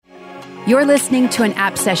You're listening to an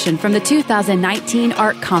app session from the 2019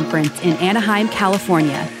 ARC Conference in Anaheim,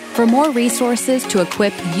 California. For more resources to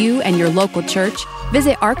equip you and your local church,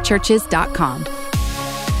 visit arcchurches.com.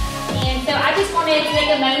 And so I just wanted to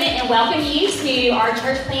take a moment and welcome you to our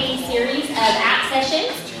church planning series of app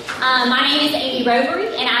sessions. My name is Amy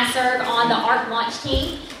Robery, and I serve on the ARC launch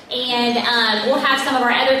team. And we'll have some of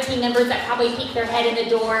our other team members that probably peek their head in the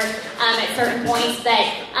door at certain points. But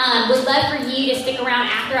would love for you to stick around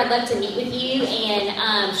after. I'd love to meet with you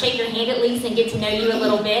and shake your hand at least and get to know you a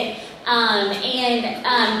little bit.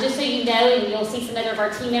 Just so you know, and you'll see some other of our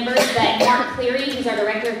team members, but Mark Cleary, who's our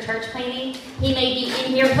Director of Church Planning, he may be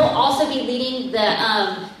in here. He'll also be leading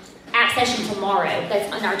the app session tomorrow. That's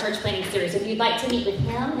on our church planning series. If you'd like to meet with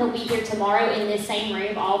him, he'll be here tomorrow in this same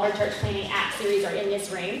room. All of our church planning app series are in this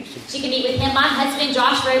room. So you can meet with him. My husband,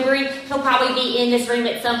 Josh Robery, he'll probably be in this room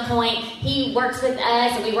at some point. He works with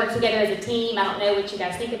us, and we work together as a team. I don't know what you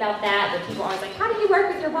guys think about that, but people are always like, how do you work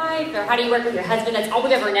with your wife? Or how do you work with your husband? That's all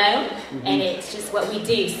we've ever known, and it's just what we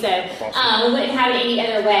do. So we wouldn't have it any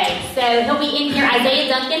other way. So he'll be in here. Isaiah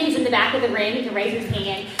Duncan, who's in the back of the room. He can raise his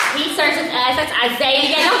hand. He starts with us. That's Isaiah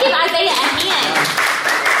again. Don't give Isaiah a hand.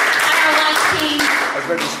 On our launch team. I was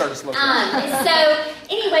ready to start us looking. So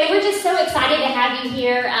anyway, we're just so excited to have you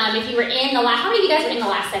here. If you were in the last, how many of you guys were in the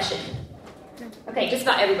last session? Okay, just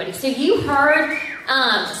about everybody. So you heard,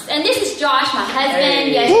 and this is Josh, my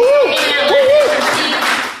husband. Yes,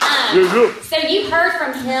 so you heard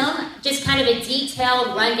from him just kind of a detailed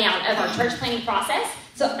rundown of our church planning process.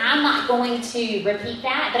 So I'm not going to repeat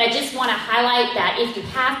that, but I just want to highlight that if you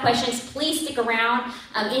have questions, please stick around,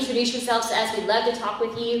 introduce yourselves to us. We'd love to talk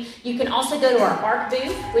with you. You can also go to our ARC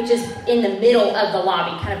booth, which is in the middle of the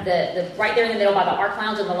lobby, kind of the right there in the middle by the ARC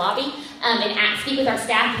Lounge in the lobby, and speak with our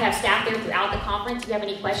staff. We have staff there throughout the conference. If you have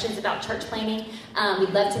any questions about church planning,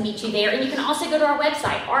 we'd love to meet you there. And you can also go to our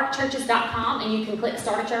website, arcchurches.com, and you can click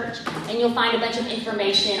Start a Church, and you'll find a bunch of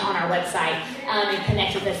information on our website and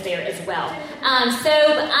connect with us there as well.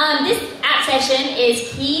 This app session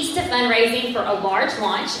is keys to fundraising for a large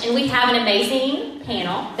launch, and we have an amazing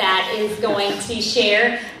panel that is going to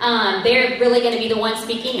share. They're really going to be the ones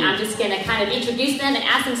speaking. I'm just going to kind of introduce them and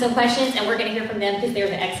ask them some questions, and we're going to hear from them because they're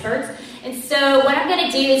the experts. And so what I'm going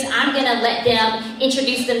to do is I'm going to let them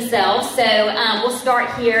introduce themselves. So we'll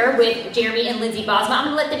start here with Jeremy and Lindsay Bosma. I'm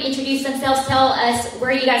going to let them introduce themselves, tell us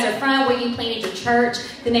where you guys are from, where you planted your church,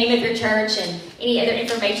 the name of your church, and any other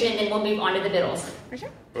information, and then we'll move on to the Biddles. For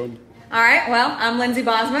sure. All right, well, I'm Lindsay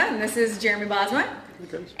Bosma, and this is Jeremy Bosma.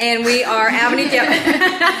 And we are Avenue... we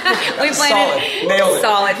planted... Solid. Nailed it.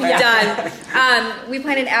 Solid. Done. We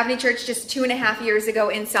planted Avenue Church just 2.5 years ago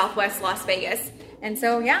in Southwest Las Vegas. And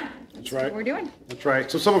so, yeah. That's right. What we're doing. That's right.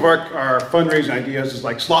 So some of our fundraising ideas is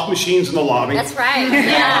like slot machines in the lobby. That's right.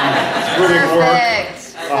 Yeah.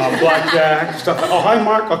 Perfect. Blackjack, stuff. Oh, hi,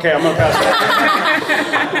 Mark. Okay, I'm going to pass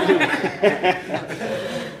that.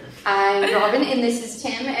 I'm Robin, and this is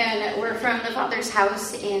Tim, and we're from the Father's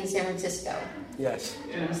House in San Francisco. Yes.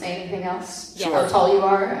 Do you want to say anything else? Sure. How tall you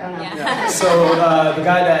are? I don't know. Yeah. So the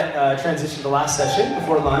guy that transitioned the last session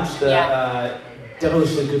before lunch, the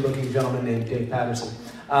devilishly good-looking gentleman named Dave Patterson.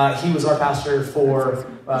 He was our pastor for...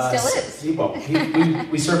 still is.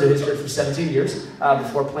 We served at his church for 17 years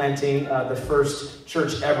before planting the first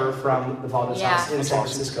church ever from the Father's House in San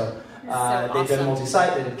Francisco. They've been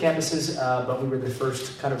multi-site, they did campuses, but we were the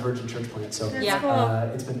first kind of virgin church plant. So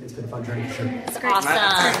it's been a fun journey for sure. That's awesome.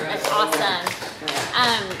 That's awesome.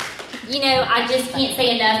 I just can't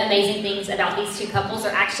say enough amazing things about these two couples.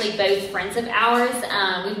 They're actually both friends of ours.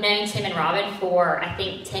 We've known Tim and Robin for, I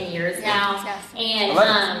think, 10 years now. Yes. And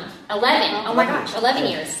 11. Oh my gosh, 11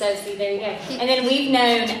 years. So see, there you go. And then we've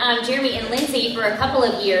known Jeremy and Lindsay for a couple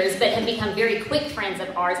of years, but have become very quick friends of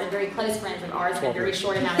ours and very close friends of ours in a very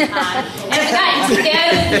short amount of time. And we've gotten to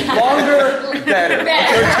go... Longer, better. 13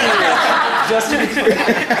 years. Just to be clear.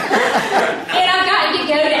 And I've gotten to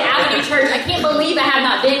go to Avenue Church. I can't believe I have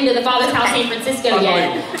not been to the Father's House San Francisco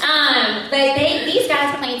yet. But these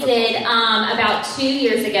guys planted about 2.5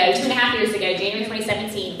 years ago, January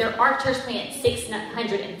 2017. Their ARC Church planted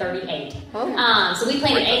 638. So we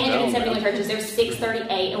planted 871 churches. There's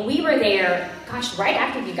 638. And we were there, gosh, right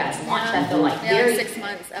after you guys launched, I feel like. 6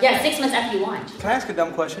 months. 6 months after you launched. Can I ask a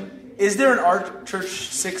dumb question? Is there an ARC Church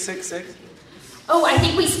 666? Oh, I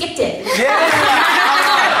think we skipped it. Yeah.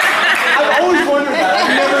 I've always wondered that. I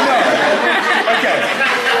never know. Okay.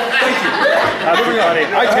 Thank you. Everybody,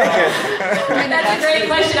 I take it. That's a great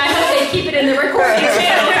question. I hope they keep it in the recording too.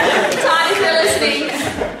 Todd, if you're listening.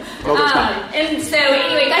 And so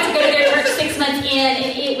anyway, got to go to their church 6 months in, and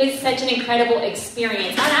it was such an incredible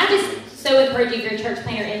experience. And I just so encourage you, if you're a church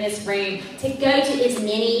planner in this room, to go to as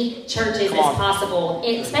many churches as possible,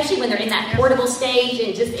 and especially when they're in that portable stage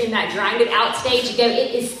and just in that grinded out stage. You go,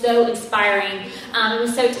 it is so inspiring. I'm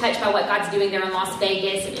so touched by what God's doing there in Las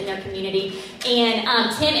Vegas and in their community.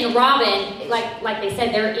 And Tim and Robin, like they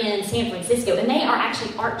said, they're in San Francisco, and they are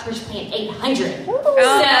actually Ark Church Plant 800. So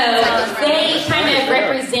they kind of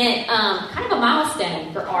represent kind of a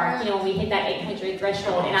milestone for Ark, when we hit that 800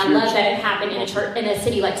 threshold. And I love that it happened in a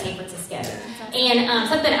city like San Francisco. And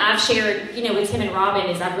something I've shared, with Tim and Robin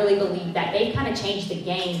is I really believe that they've kind of changed the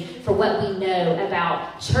game for what we know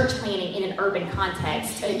about church planning in an urban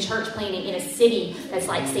context, and church planning in a city that's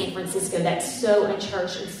like San Francisco, that's so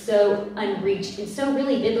unchurched and so unreached and so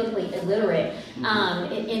really biblically illiterate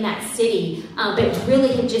in that city, but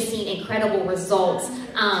really have just seen incredible results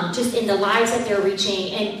just in the lives that they're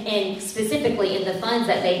reaching, and specifically in the funds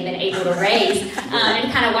that they've been able to raise,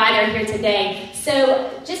 and kind of why they're here today. So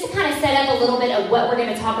just to kind of set up a little bit of what we're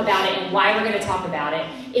going to talk about it and why we're going to talk about it,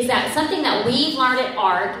 is that something that we've learned at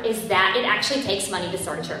ARC is that it actually takes money to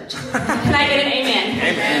start a church. Can I get an amen?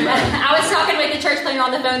 Amen. I was talking with the church planner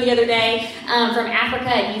on the phone the other day from Africa,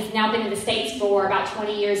 and he's now been in the States for about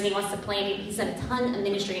 20 years, and he wants to plant. He's done a ton of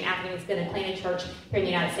ministry in Africa, and he's going to plant a church here in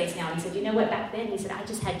the United States now. And he said, you know what, back then, he said, I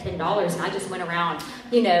just had $10, and I just went around,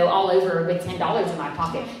 all over with $10 in my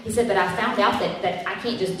pocket. He said, but I found out that I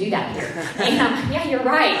can't just do that here. And yeah, you're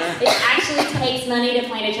right. It actually takes money to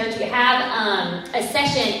plant a church. We have a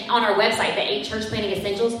session on our website, the 8 Church Planning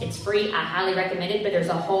Essentials. It's free. I highly recommend it, but there's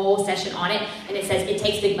a whole session on it, and it says it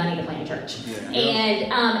takes big money to plant a church.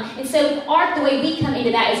 Yeah. And so ARC, the way we come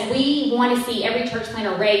into that is we want to see every church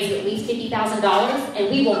planner raise at least $50,000,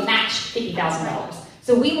 and we will match $50,000.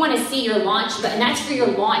 So we want to see your launch, and that's for your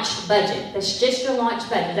launch budget. That's just your launch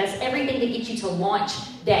budget. That's everything to get you to launch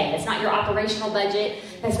day. That's not your operational budget.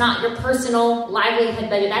 That's not your personal livelihood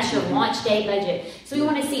budget. That's your launch day budget. So we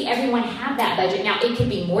want to see everyone have that budget. Now, it could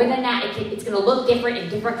be more than that. It's going to look different in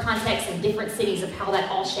different contexts and different cities of how that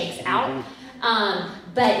all shakes out.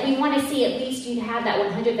 But we want to see at least you have that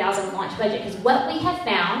 $100,000 launch budget, because what we have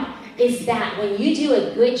found is that when you do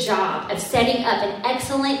a good job of setting up an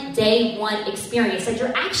excellent day one experience, that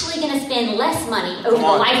you're actually going to spend less money over the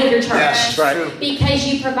life of your church. Yes, right. Because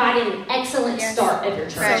you provided an excellent start of your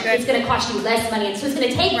church. It's going to cost you less money. And so it's going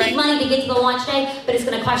to take big money to get to the launch day, but it's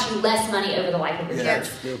going to cost you less money over the life of your church.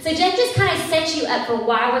 So Jen just kind of sets you up for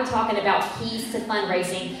why we're talking about keys to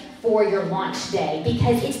fundraising for your launch day,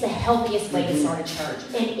 because it's the healthiest way to start a church,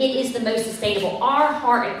 and it is the most sustainable. Our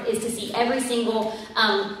heart is to see every single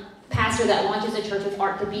pastor that launches a church with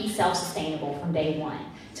ARC to be self-sustainable from day one,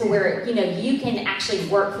 to where you can actually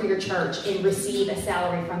work for your church and receive a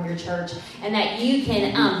salary from your church, and that you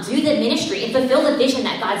can do the ministry and fulfill the vision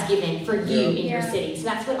that God's given for you in your city. So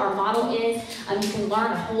that's what our model is. You can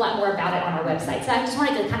learn a whole lot more about it on our website. So I just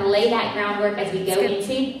wanted to kind of lay that groundwork as we go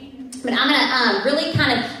into. But I'm going to really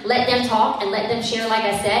kind of let them talk and let them share, like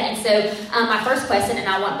I said. And so my first question, and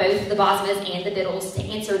I want both the Bosmas and the Biddles to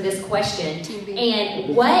answer this question.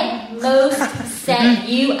 And what most set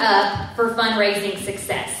you up for fundraising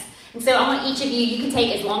success? And so I want each of you can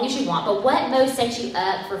take as long as you want, but what most sets you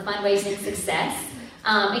up for fundraising success?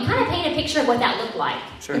 And kind of paint a picture of what that looked like.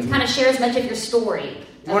 Sure. And kind of share as much of your story.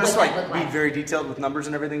 You want us to be very detailed with numbers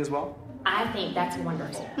and everything as well? I think that's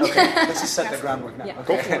wonderful. Okay, let's just set the groundwork now. Yeah.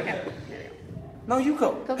 Go for it. No, you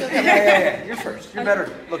go. Go. Yeah. You're first. You're better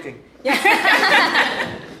looking. Well,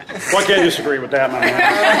 I can't disagree with that, man.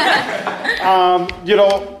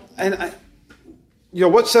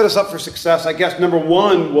 What set us up for success? I guess number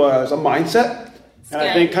one was a mindset, and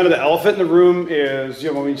I think kind of the elephant in the room is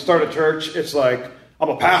when we start a church, it's like, I'm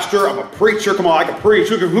a pastor, I'm a preacher. Come on, I can preach.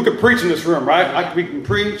 Who can preach in this room, right? We can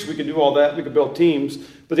preach, we can do all that, we can build teams.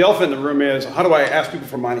 But the elephant in the room is, how do I ask people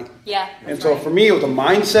for money? Yeah. And so for me, it was a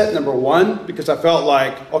mindset, number one, because I felt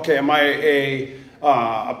like, okay, am I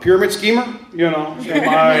a pyramid schemer? Am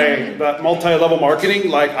I that multi-level marketing?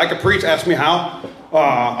 Like, I could preach, ask me how.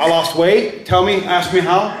 I lost weight, ask me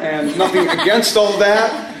how. And nothing against all of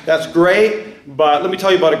that. That's great. But let me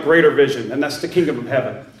tell you about a greater vision, and that's the kingdom of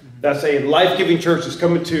heaven. That's a life-giving church that's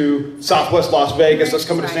coming to Southwest Las Vegas, that's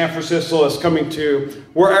coming to San Francisco, that's coming to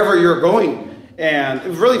wherever you're going. And it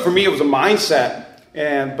was really, for me, it was a mindset.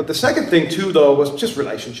 But the second thing, too, though, was just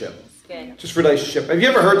relationship. Good. Just relationship. Have you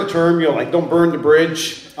ever heard the term, don't burn the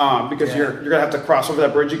bridge because you're going to have to cross over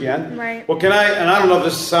that bridge again? Right. Well, and I don't know if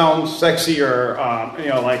this sounds sexy or,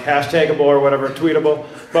 like hashtagable or whatever, tweetable.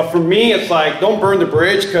 But for me, it's like, don't burn the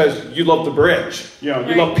bridge because you love the bridge. You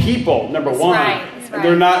love people, number one. Right. And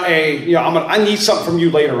they're not I need something from you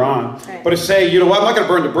later on. Right. But to say, I'm not going to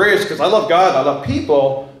burn the bridge because I love God, I love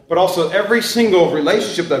people, but also every single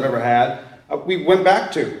relationship that I've ever had, we went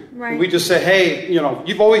back to. Right. We just say, hey,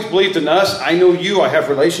 you've always believed in us. I know you. I have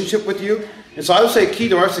relationship with you. And so I would say key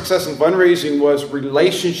to our success in fundraising was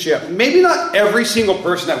relationship. Maybe not every single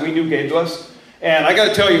person that we knew gave to us. And I got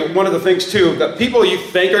to tell you, one of the things, too, that people you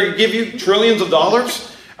think are going to give you trillions of dollars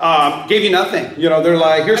gave you nothing. They're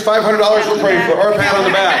like, here's $500 we're praying for, or a pat on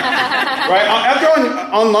the back. Right? After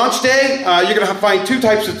on launch day, you're going to find two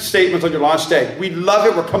types of statements on your launch day. We love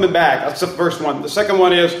it, we're coming back. That's the first one. The second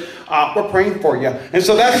one is, we're praying for you. And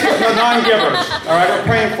so that's the non-givers. All right, we're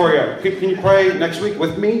praying for you. Can you pray next week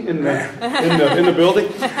with me in the building?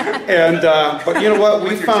 And but you know what?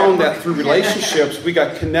 We found that through relationships, we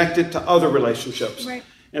got connected to other relationships. Right.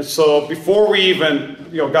 And so before we even,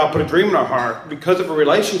 God put a dream in our heart, because of a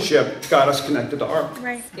relationship, got us connected to ARC.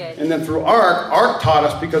 Right. Good. And then through ARC taught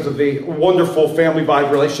us, because of the wonderful family vibe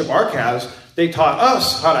relationship ARC has, they taught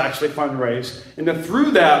us how to actually fundraise. And then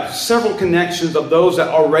through that, several connections of those that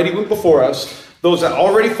already went before us, those that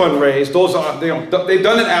already fundraised, those they've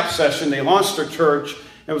done an app session, they launched their church.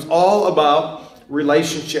 It was all about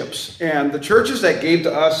relationships. And the churches that gave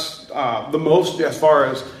to us the most, as far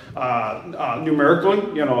as numerically,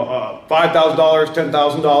 $5,000,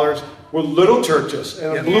 $10,000, were little churches,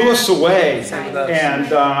 and it blew us away.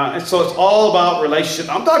 And so it's all about relationships.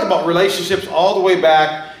 I'm talking about relationships all the way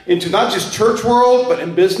back into not just church world, but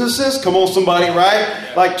in businesses. Come on, somebody, right?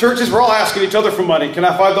 Like churches, we're all asking each other for money. Can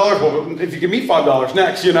I have $5? Well, if you give me $5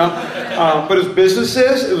 next, But as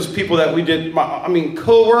businesses, it was people that we did,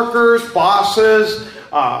 co-workers, bosses,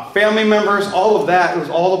 family members, all of that. It was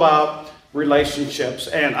all about relationships.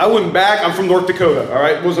 And I went back. I'm from North Dakota, all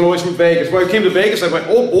right? Wasn't always from Vegas. When I came to Vegas, I went,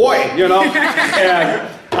 oh boy, And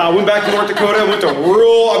I went back to North Dakota. I went to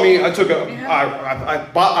rural.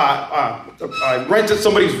 I rented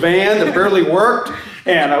somebody's van that barely worked.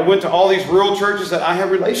 And I went to all these rural churches that I have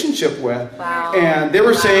a relationship with. Wow. And they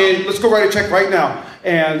were saying, let's go write a check right now.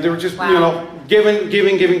 And they were just,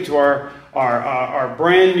 giving to our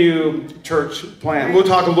brand new church plan. We'll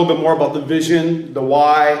talk a little bit more about the vision, the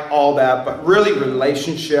why, all that, but really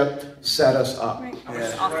relationship set us up. Right.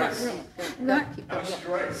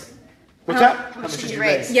 What's that? How much did you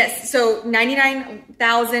raise? Yes, so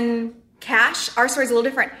 99,000 cash. Our story's a little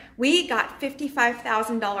different. We got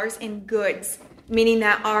 $55,000 in goods, meaning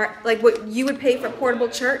that what you would pay for portable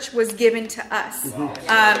church was given to us.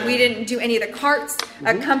 We didn't do any of the carts.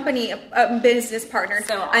 A company, a business partner,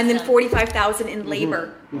 so awesome. And then $45,000 in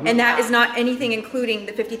labor, and that is not anything including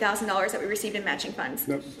the $50,000 that we received in matching funds.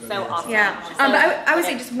 So awesome. Yeah, So, but I would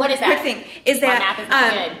say just one quick thing is My that math is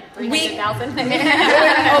not good. 300,000.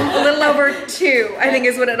 a little over 2, I think,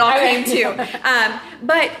 is what it all came to.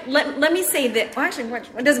 But let me say that. Well, actually,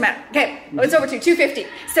 it doesn't matter. Okay, it's over 250.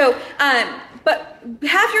 So, but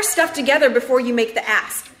have your stuff together before you make the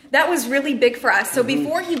ask. That was really big for us. So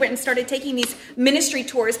before he went and started taking these ministry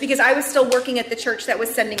tours, because I was still working at the church that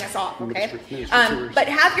was sending us off, okay? But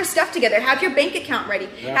have your stuff together. Have your bank account ready.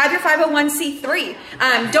 Yeah. Have your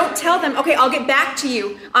 501c3. Don't tell them, okay, I'll get back to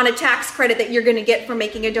you on a tax credit that you're going to get for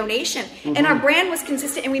making a donation. And our brand was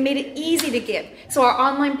consistent, and we made it easy to give. So our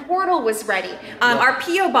online portal was ready. Our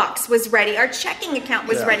P.O. box was ready. Our checking account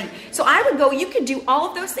was ready. So I would go, you could do all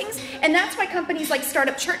of those things. And that's why companies like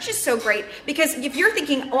Startup Church is so great. Because if you're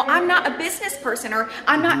thinking, well, I'm not a business person, or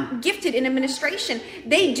I'm not gifted in administration,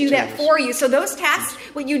 they do that for you. So those tasks,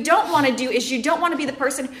 what you don't want to do is you don't want to be the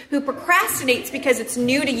person who procrastinates because it's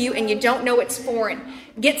new to you and you don't know it's foreign.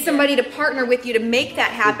 Get somebody to partner with you to make that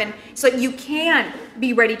happen so that you can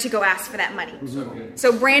be ready to go ask for that money.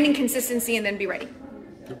 So branding, consistency, and then be ready.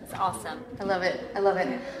 That's awesome. I love it.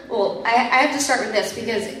 Well, I have to start with this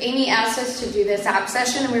because Amy asked us to do this app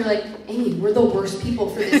session, and we were like, Amy, we're the worst people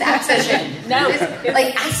for this app session.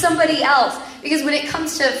 Ask somebody else. Because when it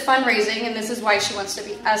comes to fundraising, and this is why she wants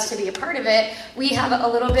us to be a part of it, we have a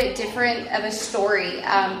little bit different of a story.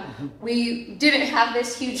 We didn't have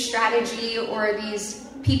this huge strategy or these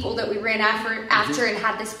people that we ran after and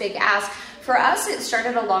had this big ask. For us, it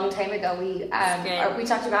started a long time ago. We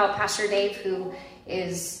talked about Pastor Dave, who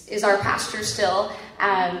is our pastor still.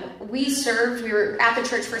 We were at the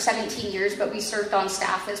church for 17 years, but we served on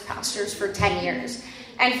staff as pastors for 10 years.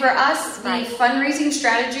 And for us, the fundraising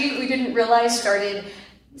strategy, we didn't realize started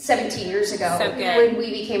 17 years ago when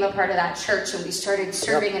we became a part of that church and we started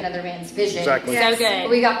serving another man's vision. Exactly. So good.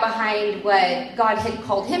 We got behind what God had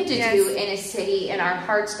called him to do in his city, and our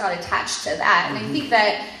hearts got attached to that. And I think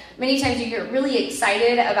that many times you get really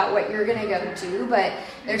excited about what you're going to go do, but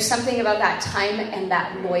there's something about that time and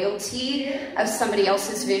that loyalty of somebody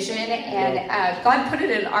else's vision. And God put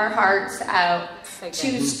it in our hearts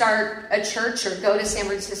to start a church or go to San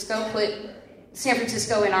Francisco, put San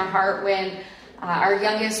Francisco in our heart when our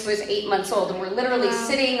youngest was 8 months old, and we're literally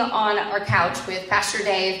sitting on our couch with Pastor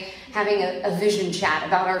Dave having a vision chat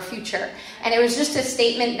about our future. And it was just a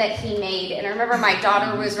statement that he made. And I remember my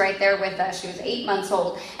daughter was right there with us. She was 8 months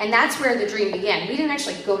old. And that's where the dream began. We didn't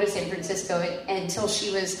actually go to San Francisco until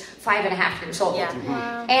she was 5.5 years old. Yeah.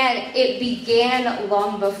 Wow. And it began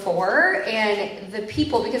long before. And the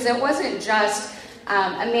people, because it wasn't just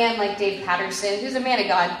a man like Dave Patterson, who's a man of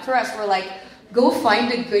God. For us, we're like, go find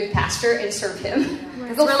a good pastor and serve him.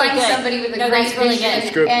 Go really find somebody with a great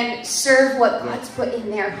vision and serve what God's put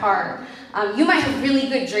in their heart. You might have really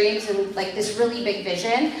good dreams and like this really big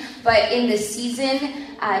vision, but in the season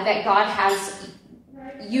that God has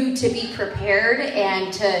you to be prepared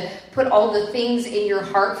and to put all the things in your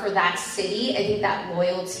heart for that city, I think that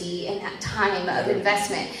loyalty and that time of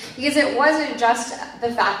investment. Because it wasn't just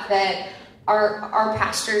the fact that our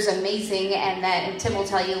pastor's amazing, and Tim will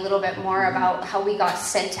tell you a little bit more about how we got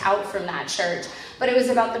sent out from that church. But it was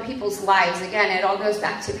about the people's lives. Again, it all goes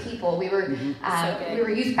back to people. We were we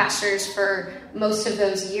were youth pastors for most of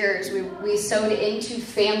those years. We sowed into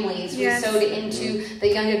families. We sowed into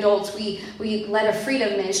the young adults. We led a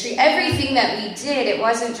freedom ministry. Everything that we did, it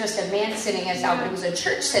wasn't just a man sending us out, but it was a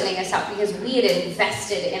church sending us out because we had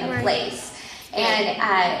invested in a place.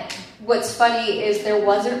 And what's funny is there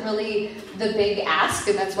wasn't really the big ask,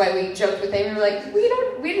 and that's why we joked with them. We were like, we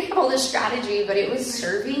didn't have all this strategy, but it was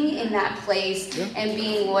serving in that place and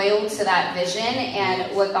being loyal to that vision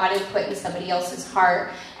and what God had put in somebody else's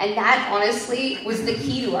heart. And that honestly was the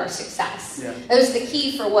key to our success. Yeah. That was the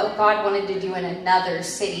key for what God wanted to do in another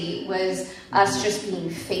city, was us just being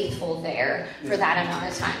faithful there for that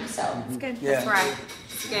amount of time. So that's good. Yeah. That's right.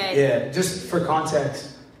 It's good. Yeah, just for context.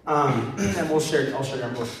 And I'll share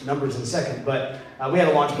our numbers in a second, but we had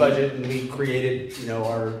a launch budget, and we created,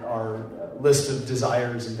 our list of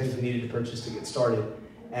desires and things we needed to purchase to get started,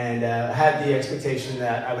 and had the expectation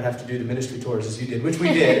that I would have to do the ministry tours as you did, which we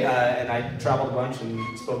did, and I traveled a bunch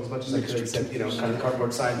and spoke as much as I could, except, kind of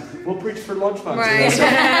cardboard sign, we'll preach for launch funds. Right. So,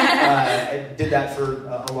 I did that for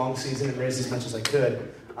a long season and raised as much as I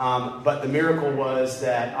could, but the miracle was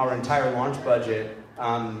that our entire launch budget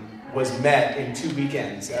was met in 2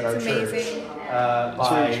 weekends at our church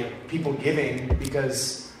by people giving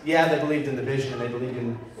because, they believed in the vision and they believed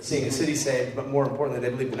in seeing a city saved, but more importantly, they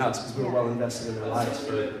believed in us because we were well invested in their lives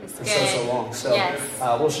for so long. So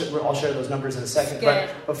I'll share those numbers in a second.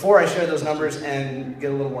 But before I share those numbers and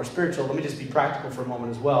get a little more spiritual, let me just be practical for a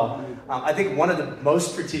moment as well. I think one of the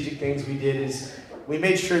most strategic things we did is we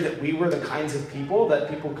made sure that we were the kinds of people that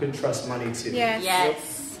people could trust money to.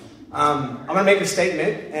 Yes. I'm going to make a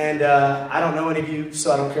statement, and I don't know any of you,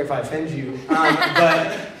 so I don't care if I offend you.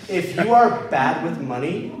 But if you are bad with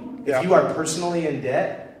money, if you are personally in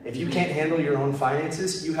debt, if you can't handle your own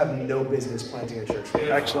finances, you have no business planting a church.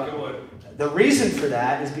 Excellent. The reason for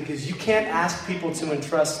that is because you can't ask people to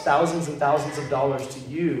entrust thousands and thousands of dollars to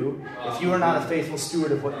you if you are not a faithful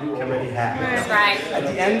steward of what you already have. That's right. At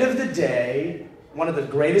the end of the day, one of the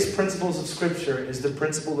greatest principles of Scripture is the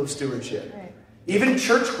principle of stewardship. Even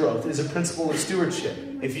church growth is a principle of stewardship.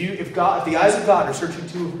 If the eyes of God are searching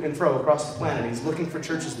to and fro across the planet, He's looking for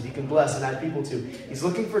churches that He can bless and add people to. He's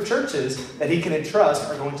looking for churches that He can entrust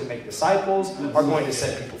are going to make disciples, are going to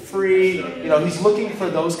set people free. He's looking for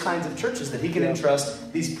those kinds of churches that He can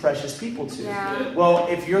entrust these precious people to. Yeah. Well,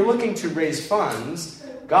 if you're looking to raise funds,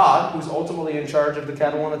 God, who's ultimately in charge of the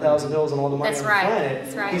cattle on 1,000 hills and all the money on the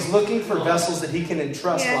planet, He's looking for vessels that He can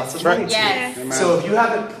entrust lots of money to. Yes. So if you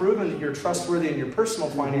haven't proven that you're trustworthy in your personal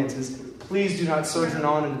finances, please do not sojourn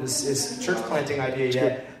on into this church planting idea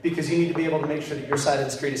yet, because you need to be able to make sure that your side of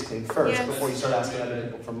the street is clean first before you start asking other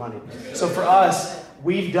people for money. So for us,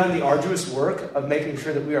 we've done the arduous work of making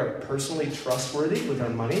sure that we are personally trustworthy with our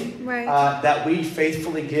money, that we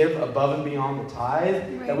faithfully give above and beyond the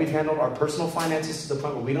tithe, that we've handled our personal finances to the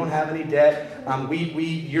point where we don't have any debt. We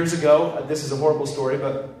years ago, this is a horrible story,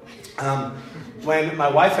 but when my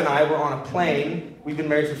wife and I were on a plane, we've been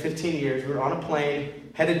married for 15 years, we were on a plane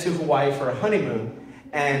headed to Hawaii for a honeymoon.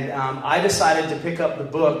 And I decided to pick up the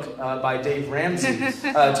book by Dave Ramsey,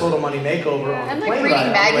 Total Money Makeover, on the plane ride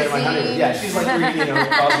on the way to my honeymoon. Yeah, she's like reading,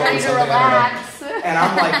 Oswald or something. Relax. And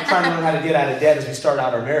I'm like trying to learn how to get out of debt as we start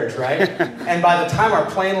out our marriage, right? And by the time our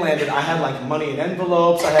plane landed, I had like money in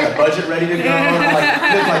envelopes. I had a budget ready to go. I'm like,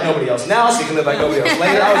 live like nobody else now, so you can live like nobody else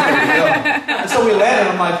later. I was ready to go. And so we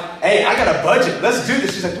landed. I'm like, hey, I got a budget. Let's do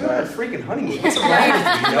this. She's like, we're on a freaking honeymoon. What's wrong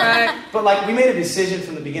with you? But like, we made a decision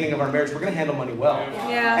from the beginning of our marriage. We're going to handle money well.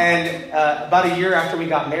 Yeah. And about a year after we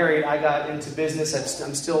got married, I got into business.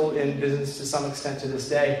 I'm still in business to some extent to this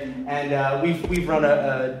day. And we've run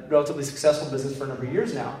a relatively successful business for a number of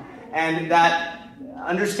years now. And that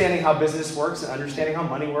understanding how business works and understanding how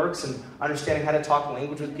money works and understanding how to talk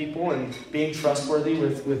language with people and being trustworthy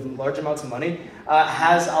with large amounts of money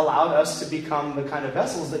has allowed us to become the kind of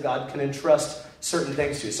vessels that God can entrust certain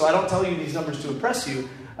things to. So I don't tell you these numbers to impress you,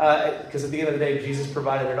 because at the end of the day, Jesus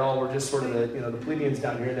provided it all. We're just sort of the plebeians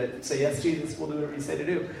down here that say, yes, Jesus, we'll do whatever you say to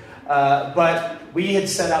do. But we had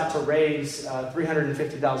set out to raise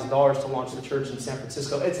 $350,000 to launch the church in San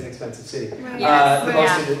Francisco. It's an expensive city. Right. The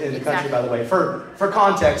most in the country, by the way. For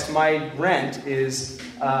context, my rent is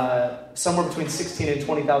somewhere between $16,000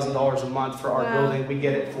 and $20,000 a month for our building. We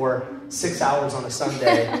get it for 6 hours on a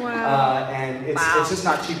Sunday. And it's just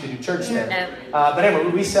not cheap to do church there. But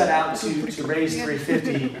anyway, we set out to raise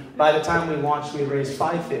 $350,000. By the time we launched, we had raised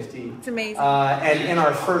 $550,000. It's amazing. And in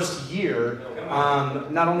our first year,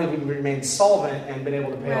 not only have we remained solvent and been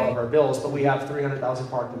able to pay all of our bills, but we have $300,000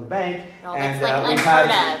 parked in the bank. And we've had,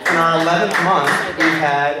 in our 11th month, we've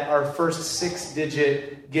had our first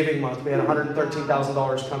 6-digit giving month. We had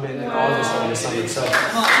 $113,000 come in August over the summer. So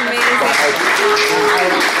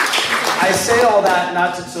I say all that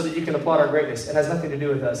not so that you can applaud our greatness. It has nothing to do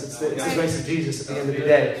with us. It's the grace of Jesus at the end of the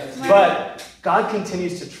day. But God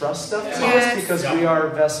continues to trust stuff to us because we are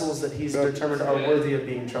vessels that He's determined are worthy of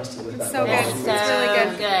being trusted with that. So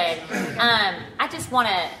really good. I just want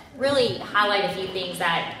to really highlight a few things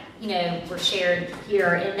that were shared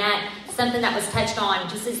here, and that something that was touched on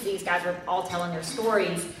just as these guys were all telling their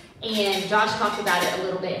stories. And Josh talked about it a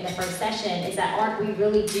little bit in the first session, is that ARC, we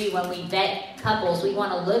really do, when we vet couples, we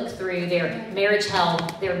want to look through their marriage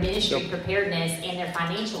health, their ministry preparedness, and their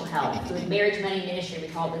financial health. With marriage, money, ministry, we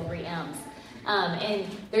call it the 3 M's. And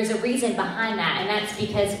there's a reason behind that, and that's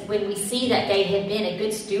because when we see that they have been a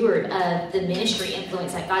good steward of the ministry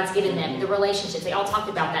influence that God's given them, the relationships, they all talked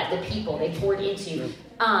about that, the people they poured into,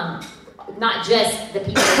 not just the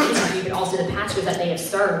people in ministry, but also the pastors that they have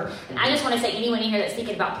served. And I just want to say, anyone in here that's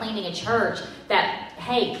thinking about planting a church, that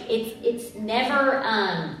hey, it's never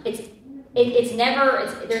a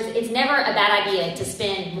bad idea to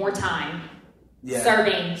spend more time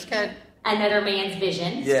serving another man's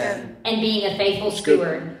vision and being a faithful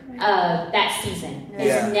steward of that season.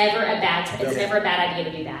 It's never a bad idea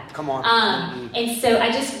to do that. Come on. And so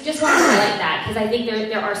I just want to highlight that, because I think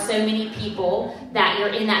there are so many people that you're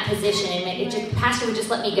in that position, and Pastor would just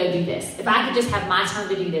let me go do this. If I could just have my turn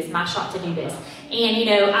to do this, my shot to do this.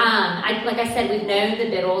 And like I said, we've known the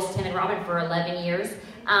Biddles, Tim and Robin, for 11 years.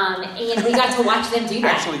 And we got to watch them do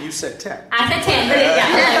that. Actually, you said 10. I said 10, but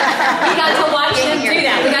we got to watch them do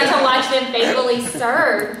that. We got to watch them faithfully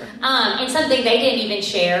serve. And something they didn't even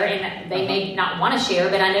share, and they may not want to share,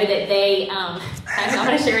 but I know that they, I'm not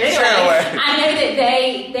going to share it anyway. I know that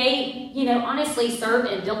they honestly served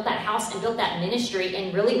and built that house and built that ministry,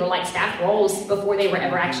 and really were like staff roles before they were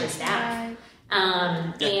ever actually staff.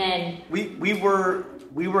 And we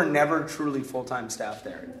were never truly full-time staff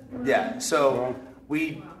there. Yeah, so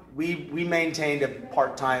we maintained a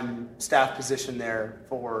part-time staff position there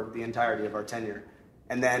for the entirety of our tenure.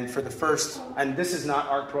 And then for the first, and this is not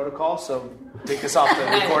ARC protocol, so take this off the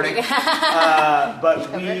recording. But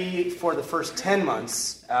for the first 10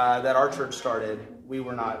 months that our church started, we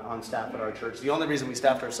were not on staff at our church. The only reason we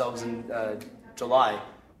staffed ourselves in July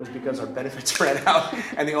was because our benefits ran out,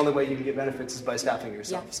 and the only way you can get benefits is by staffing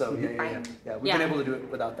yourself. Yeah. So we've been able to do it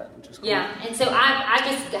without that, which is cool. Yeah, and so I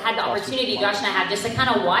just had the opportunity, Josh and I have, just to kind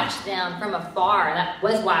of watch them from afar. That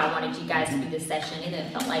was why I wanted you guys to do this session. And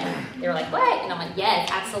it felt like they were like, "What?" And I'm like, "Yes,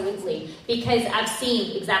 absolutely," because I've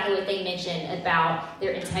seen exactly what they mentioned about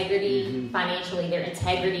their integrity financially, their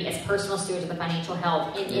integrity as personal stewards of the financial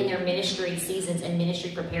health in their ministry seasons and ministry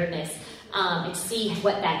preparedness, and see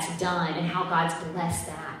what that's done and how God's blessed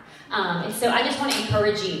that. And so I just want to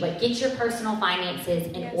encourage you, get your personal finances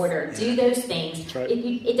in order. Do those things. Right.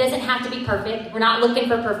 It doesn't have to be perfect. We're not looking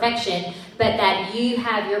for perfection, but that you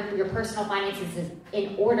have your personal finances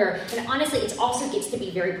in order. And honestly, it also gets to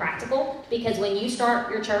be very practical, because when you start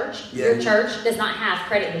your church does not have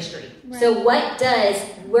credit history. Right. So what does,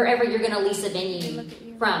 wherever you're going to lease a venue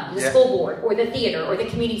from, the school board or the theater or the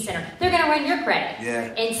community center, they're going to run your credit.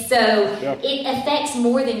 Yeah. And so it affects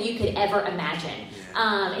more than you could ever imagine.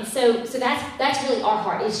 And so that's really our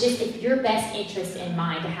heart. It's just if your best interest in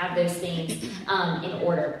mind to have those things in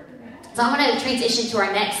order. So I'm going to transition to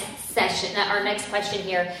our next question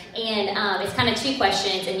here, and it's kind of two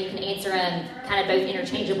questions, and you can answer them kind of both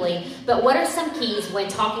interchangeably. But what are some keys when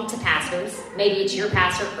talking to pastors? Maybe it's your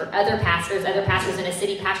pastor or other pastors in a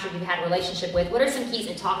city, pastor you've had a relationship with. What are some keys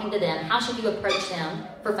in talking to them? How should you approach them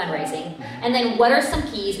for fundraising? And then what are some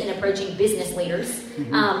keys in approaching business leaders,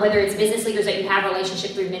 whether it's business leaders that you have a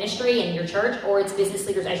relationship through ministry in your church, or it's business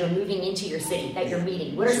leaders as you're moving into your city that you're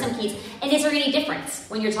meeting? What are some keys? And is there any difference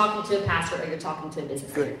when you're talking to a pastor or you're talking to a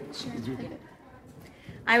business leader?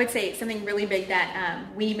 I would say something really big that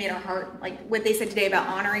we made our heart, like what they said today about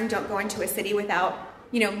honoring. Don't go into a city without,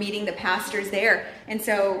 meeting the pastors there. And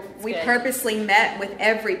so we purposely met with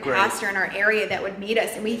every pastor in our area that would meet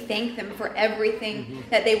us, and we thanked them for everything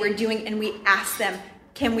that they were doing, and we asked them,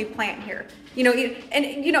 can we plant here?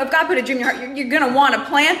 If God put a dream in your heart, you're going to want to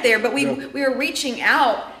plant there. But we were reaching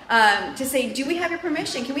out to say, do we have your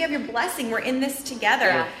permission? Can we have your blessing? We're in this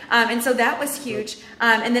together. And so that was huge.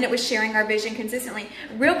 And then it was sharing our vision consistently.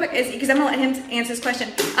 Real quick, because I'm going to let him answer this question.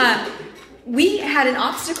 We had an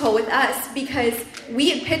obstacle with us because we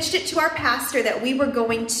had pitched it to our pastor that we were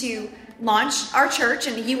going to launch our church,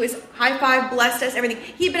 and he was high five, blessed us, everything.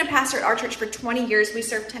 He had been a pastor at our church for 20 years. We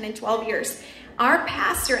served 10 and 12 years. Our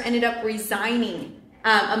pastor ended up resigning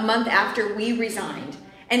a month after we resigned.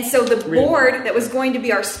 And so the board that was going to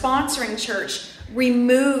be our sponsoring church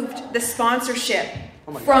removed the sponsorship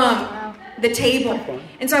from the table.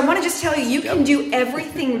 And so I want to just tell you, you can do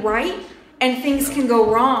everything right and things can go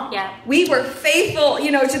wrong. Yeah. We were faithful,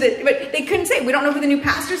 but they couldn't say, we don't know who the new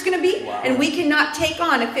pastor is going to be. Wow. And we cannot take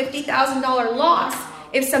on a $50,000 loss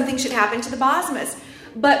if something should happen to the Bosmas.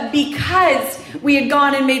 But because we had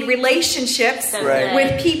gone and made relationships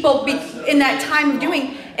with people in that time of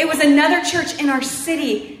doing, it was another church in our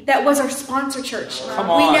city that was our sponsor church.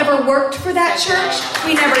 We never worked for that church.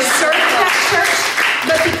 We never served that church.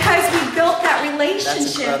 But because we built that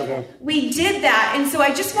relationship, we did that. And so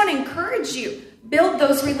I just want to encourage you, build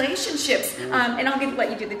those relationships. And I'll let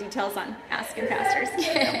you do the details on asking pastors.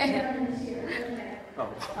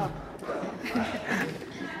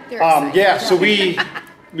 So we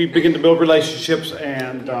begin to build relationships,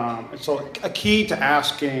 and so a key to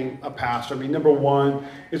asking a pastor, number one,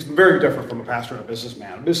 it's very different from a pastor and a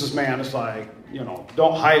businessman. A businessman is like,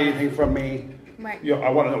 don't hide anything from me. Right. I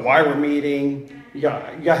want to know why we're meeting. You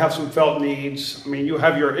got to have some felt needs. You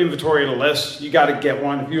have your inventory list. You got to get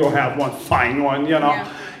one. If you don't have one, find one,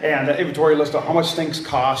 And the inventory list of how much things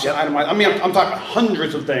cost. Yep. I'm talking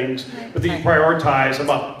hundreds of things, but you prioritize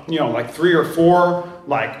about, like 3 or 4,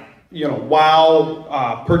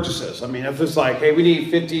 purchases. If it's like, hey, we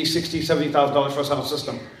need $50,000, $60,000, $70,000 for a sound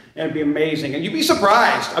system, and it'd be amazing. And you'd be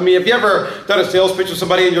surprised. If you ever done a sales pitch with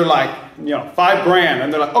somebody and you're like, $5,000,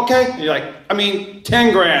 and they're like, okay. And you're like,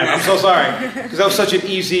 $10,000. I'm so sorry. Because that was such an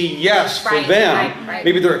easy yes for them. Right.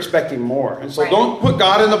 Maybe they're expecting more. And so don't put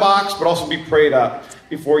God in the box, but also be prayed up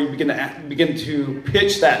before you begin to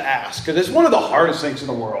pitch that ask. Because it's one of the hardest things in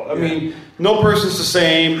the world. No person's the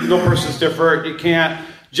same. No person's different. You can't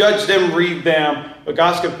judge them, read them, but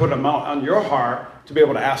God's going to put them out on your heart to be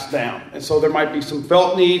able to ask them. And so there might be some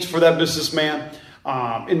felt needs for that businessman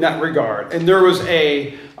in that regard. And there was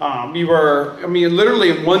literally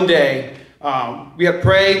in one day, we had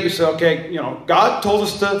prayed. We said, okay, God told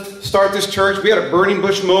us to start this church. We had a burning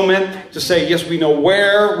bush moment to say, yes, we know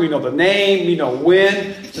where, we know the name, we know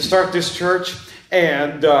when to start this church.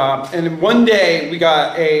 And in one day, we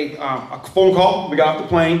got a phone call. We got off the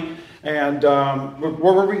plane. And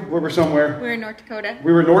where were we? We were somewhere. We were in North Dakota.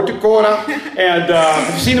 And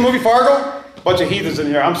have you seen the movie Fargo? A bunch of heathens in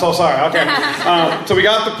here. I'm so sorry. Okay. So we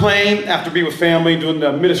got off the plane after being with family, doing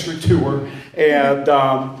the ministry tour. And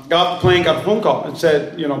got off the plane, got a phone call and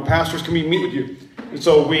said, pastors, can we meet with you? And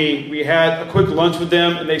so we had a quick lunch with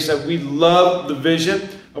them. And they said, we love the vision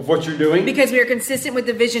of what you're doing. Because we are consistent with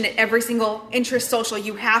the vision at every single interest social.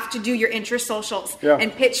 You have to do your interest socials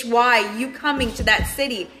and pitch why you coming to that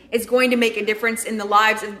city is going to make a difference in the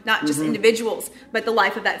lives of not just individuals, but the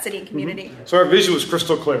life of that city and community. So our vision was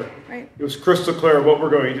crystal clear. Right. It was crystal clear what we're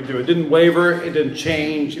going to do. It didn't waver. It didn't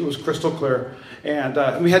change. It was crystal clear. And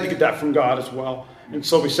we had to get that from God as well. And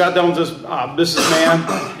so we sat down with this businessman,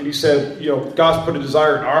 and he said, God's put a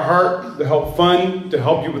desire in our heart to help fund, to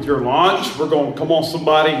help you with your launch. We're going, come on,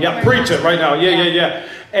 somebody. Yeah, preach it right now. Yeah.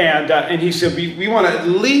 And he said, we want to at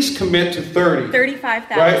least commit to $35,000.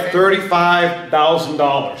 Right,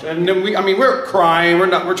 $35,000. And then we're crying.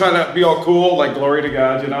 We're trying to be all cool, like glory to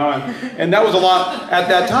God, And that was a lot at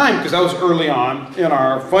that time because that was early on in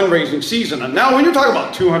our fundraising season. And now when you're talking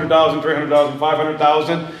about $200,000, $300,000,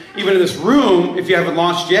 $500,000, even in this room, if you haven't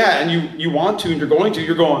launched yet and you want to and you're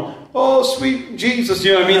going, oh, sweet Jesus,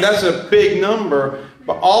 That's a big number.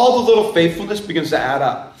 But all the little faithfulness begins to add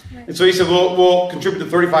up. And so he said, we'll contribute to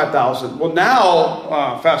 $35,000. Well,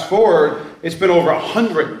 now, fast forward, it's been over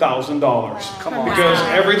 $100,000. Come on. Because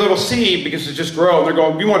every little seed begins to just grow. And they're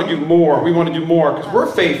going, we want to do more. We want to do more. Because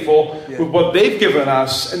we're faithful with what they've given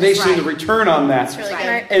us. And they see the return on that. That's really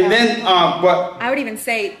good. And then, I would even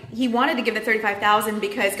say he wanted to give the $35,000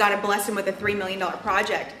 because God had blessed him with a $3 million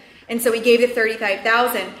project. And so he gave the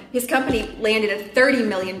 $35,000. His company landed a $30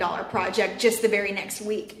 million project just the very next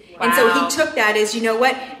week. Wow. And so he took that as, you know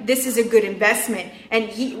what, this is a good investment. And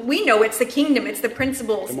we know it's the kingdom, it's the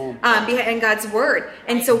principles behind God's word.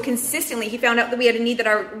 And so consistently he found out that we had a need that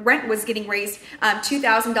our rent was getting raised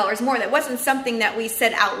 $2,000 more. That wasn't something that we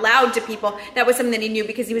said out loud to people. That was something that he knew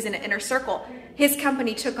because he was in an inner circle. His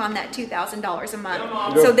company took on that $2,000 a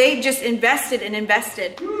month. So they just invested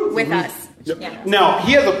with us. Yep. Yeah. Now,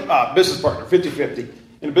 he has a business partner, 50-50.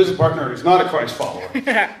 And a business partner is not a Christ follower.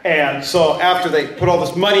 And so after they put all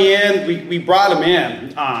this money in, we brought him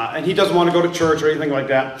in. And he doesn't want to go to church or anything like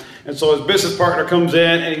that. And so his business partner comes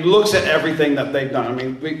in and he looks at everything that they've done.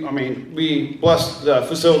 We blessed the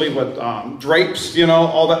facility with drapes,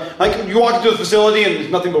 all that. Like, you walk into a facility and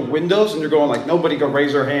there's nothing but windows, and you're going like, nobody can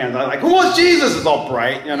raise their hand. I'm like, who wants Jesus? It's all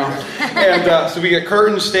bright, And so we get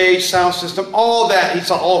curtains, stage, sound system, all that. He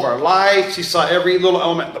saw all of our lights. He saw every little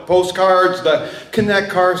element, the postcards, the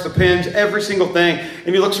connect cards, the pins, every single thing.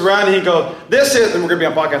 And he looks around and he goes, this is, and we're going to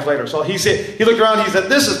be on podcast later. So he looked around and he said,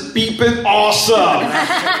 this is beeping awesome.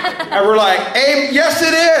 And we're like, hey, yes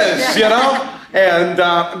it is,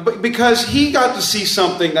 And because he got to see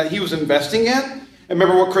something that he was investing in. And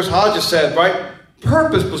remember what Chris Hodges said, right?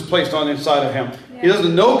 Purpose was placed on the inside of him. Yeah. He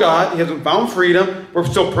doesn't know God. He hasn't found freedom. We're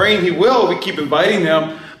still praying he will. We keep inviting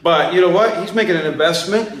him. But you know what? He's making an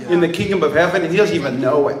investment in the kingdom of heaven, and he doesn't even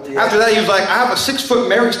know it. Yeah. After that, he was like, I have a 6-foot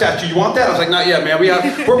Mary statue. You want that? I was like, not yet, man.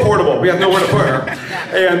 We're portable. We have nowhere to put her.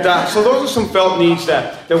 And so those are some felt needs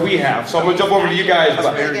that we have. So I'm going to jump over to you guys.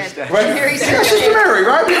 That's very statue. Right? Very statue. Sister Mary,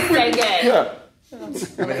 right? So good. Yeah.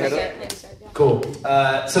 Cool.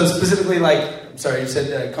 So specifically, you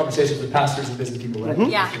said conversations with pastors and business people, right? Mm-hmm.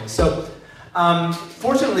 Yeah. So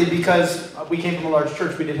fortunately, because we came from a large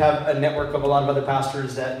church, we did have a network of a lot of other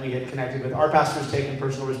pastors that we had connected with. Our pastor's taken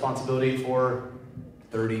personal responsibility for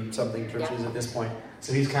 30-something churches at this point.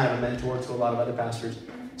 So he's kind of a mentor to a lot of other pastors.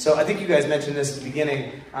 So I think you guys mentioned this at the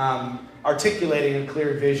beginning, articulating a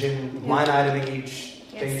clear vision, line iteming each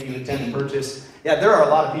thing that you intend to purchase. Yeah, there are a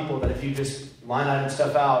lot of people that if you just line item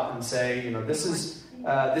stuff out and say, this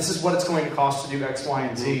is what it's going to cost to do X, Y,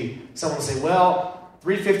 and Z. Someone will say, well,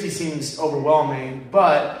 $350 seems overwhelming,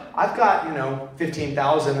 but I've got,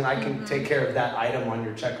 $15,000 and I can take care of that item on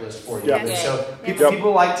your checklist for you. Yep. So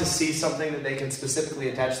people like to see something that they can specifically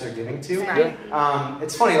attach their giving to. Right.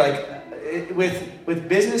 It's funny, with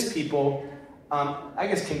business people, I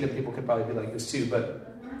guess kingdom people could probably be like this too, but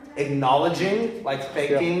acknowledging,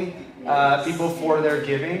 thanking people for their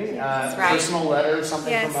giving, personal letter,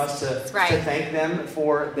 something from us to thank them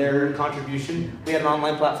for their contribution. We had an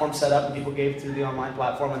online platform set up and people gave through the online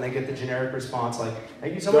platform and they get the generic response like,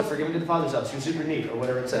 thank you so much for giving to the Father's House, you're super neat, or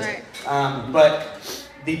whatever it says. Right. But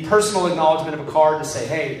the personal acknowledgement of a card to say,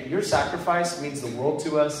 hey, your sacrifice means the world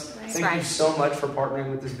to us. Thank you so much for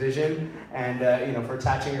partnering with this vision and for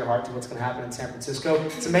attaching your heart to what's going to happen in San Francisco.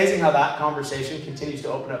 It's amazing how that conversation continues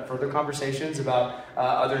to open up further conversations about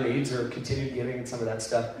other needs or continued giving and some of that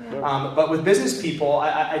stuff. Yeah. But with business people,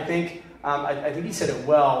 I think he said it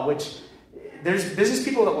well, which there's business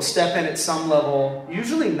people that will step in at some level,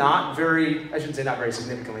 usually not very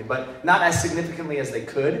significantly, but not as significantly as they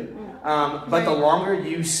could. But the longer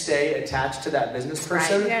you stay attached to that business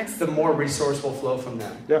person, the more resource will flow from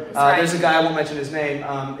them. Yeah. There's a guy, I won't mention his name.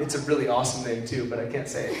 It's a really awesome name too, but I can't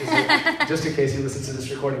say it just in case he listens to this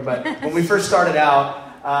recording. But when we first started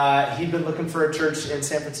out, he'd been looking for a church in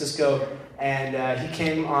San Francisco, and he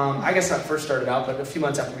came, I guess not first started out, but a few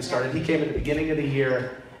months after we started. He came at the beginning of the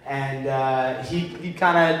year, and he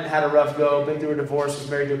kind of had a rough go, been through a divorce, was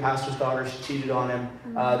married to a pastor's daughter, she cheated on him,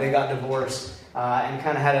 they got divorced. And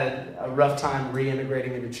kind of had a rough time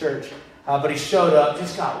reintegrating into church. But he showed up,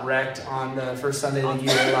 just got wrecked on the first Sunday of the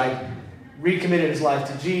year, recommitted his life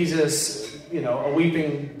to Jesus, a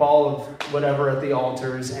weeping ball of whatever at the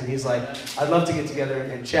altars. And he's like, I'd love to get together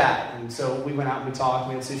and chat. And so we went out and we talked,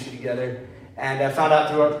 we had sushi together. And I found out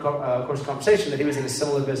throughout the course of conversation that he was in a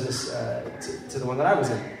similar business to the one that I was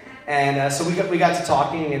in. And so we got to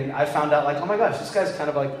talking, and I found out, oh my gosh, this guy's kind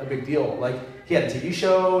of a big deal. He had a TV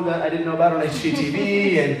show that I didn't know about on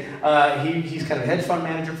HGTV, and he's kind of a hedge fund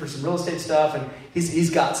manager for some real estate stuff, and he's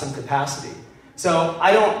got some capacity. So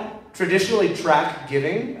I don't traditionally track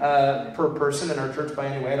giving per person in our church by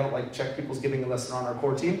any way. I don't check people's giving unless they're on our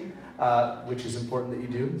core team, which is important that you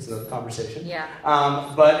do. It's another conversation. Yeah.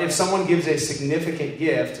 But if someone gives a significant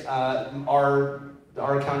gift, our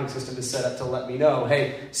accounting system is set up to let me know,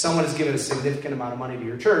 hey, someone has given a significant amount of money to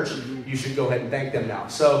your church, you should go ahead and thank them now.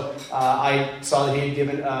 So I saw that he had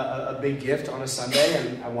given a big gift on a Sunday,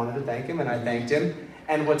 and I wanted to thank him, and I thanked him.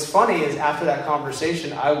 And what's funny is after that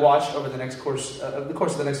conversation, I watched over the course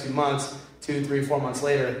of the next few months, 2, 3, 4 months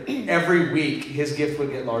later, every week his gift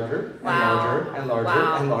would get larger and larger and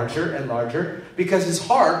larger and larger and larger because his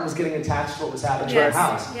heart was getting attached to what was happening in our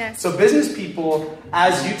house. Yes. So business people,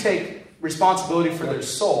 as you take responsibility for their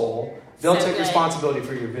soul, they'll take responsibility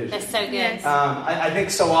for your vision. That's so good. I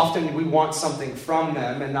think so often we want something from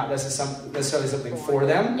them and not necessarily something for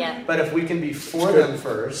them. Yeah. But if we can be for them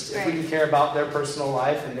first, if we can care about their personal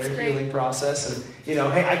life and their healing process, and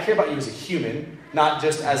hey, I care about you as a human, not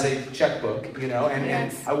just as a checkbook, and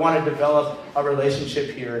I want to develop a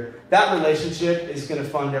relationship here. That relationship is going to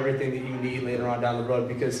fund everything that you need later on down the road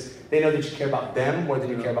because they know that you care about them more than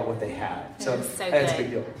you care about what they have. So that's a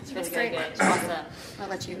big deal. It's really very good. Awesome. I'll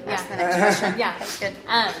let you ask the next question. Yeah, that's good.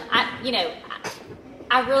 I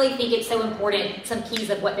really think it's so important, some keys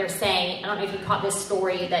of what they're saying. I don't know if you caught this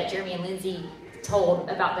story that Jeremy and Lindsay told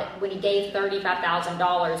about that when he gave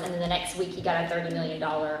 $35,000 and then the next week he got a $30 million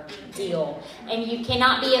deal. And you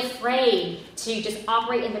cannot be afraid to just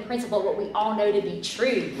operate in the principle of what we all know to be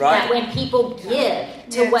true. Right. That when people give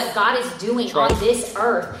to what God is doing on this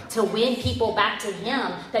earth to win people back to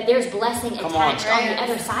Him, that there's blessing attached on the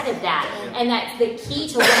other side of that. And that's the key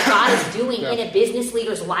to what God is doing in a business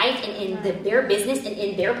leader's life and in their business and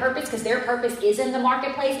in their purpose, because their purpose is in the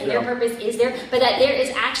marketplace and their purpose is there, but that there is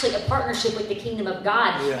actually a partnership with the kingdom of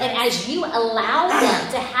God. And as you allow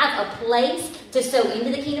them to have a place to sow into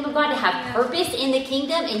the kingdom of God, to have purpose in the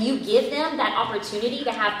kingdom, and you give them that opportunity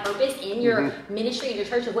to have purpose in your ministry, in your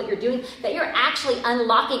church, of what you're doing, that you're actually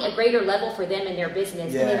unlocking a greater level for them in their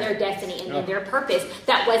business and in their destiny and in their purpose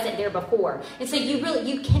that wasn't there before. And so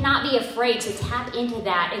you cannot be afraid to tap into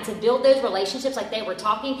that and to build those relationships like they were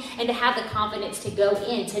talking, and to have the confidence to go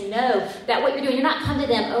in, to know that what you're doing, you're not come to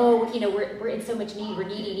them, we're in so much need, we're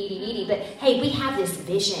needy, but hey, we have this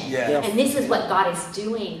vision, and this is what God is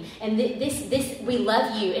doing, and this we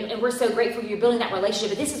love you, and we're so grateful you're building that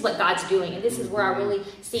relationship, but this is what God's doing, and this is where I really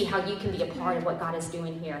see how you can be a part of what God is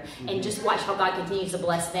doing here, and just watch how God continues to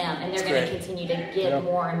bless them, and they're going to continue to give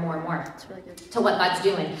more and more and more to what God's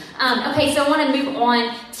doing. Okay, so I want to move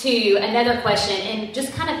on to another question, and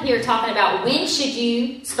just kind of here talking about when should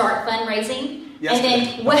you start fundraising? And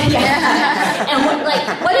then what? And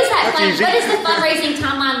what is that? What does the fundraising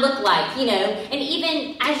timeline look like? And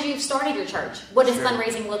even as you've started your church, what does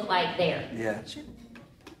fundraising look like there? Yeah.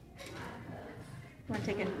 Want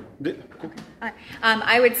to take it?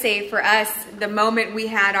 I would say for us, the moment we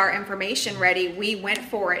had our information ready, we went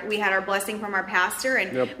for it. We had our blessing from our pastor,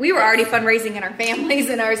 and we were already fundraising in our families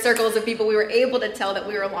and our circles of people. We were able to tell that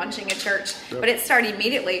we were launching a church, but it started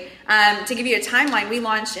immediately. To give you a timeline, we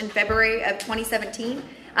launched in February of 2017,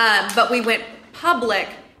 but we went public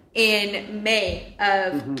in May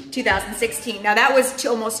of 2016. Now that was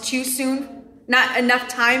almost too soon. Not enough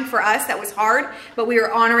time for us. That was hard, but we were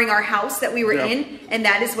honoring our house that we were in, and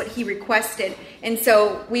that is what he requested. And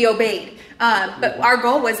so we obeyed. But our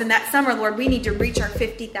goal was in that summer, Lord, we need to reach our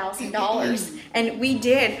 $50,000. And we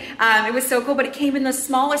did. It was so cool, but it came in the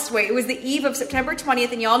smallest way. It was the eve of September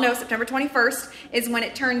 20th, and y'all know September 21st is when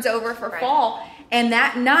it turns over for fall. And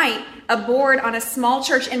that night, a board on a small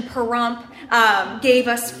church in Pahrump gave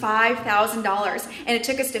us $5,000, and it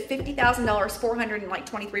took us to $50,000,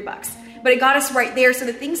 $423. But it got us right there. So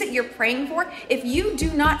the things that you're praying for, if you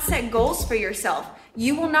do not set goals for yourself,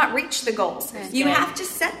 you will not reach the goals. You have to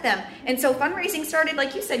set them. And so fundraising started,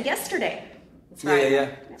 like you said, yesterday. That's right.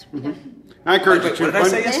 Yeah. I encourage you to. What did I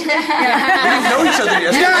say yesterday? We didn't know each other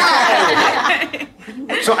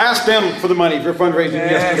yesterday. So ask them for the money for fundraising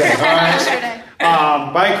yesterday. All right?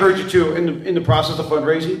 But I encourage you to, in the process of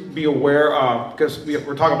fundraising, be aware because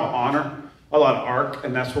we're talking about honor, a lot of ARC,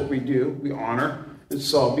 and that's what we do. We honor. And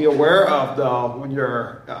so be aware of when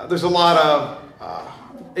you're, there's a lot of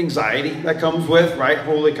anxiety that comes with, right?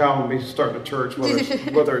 Holy cow, when we start a church,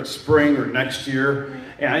 whether it's spring or next year,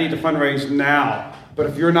 and I need to fundraise now. But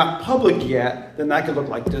if you're not public yet, then that could look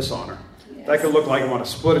like dishonor. That could look like I want to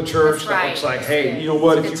split a church. That looks like, hey, you know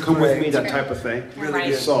what, if you come with me, that type of thing.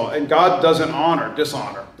 Really So, and God doesn't honor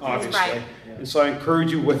dishonor, obviously. And so I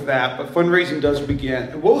encourage you with that. But fundraising does begin.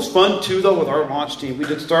 And what was fun, too, though, with our launch team, we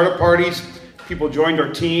did startup parties. People joined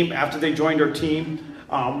our team. After they joined our team,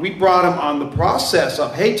 we brought them on the process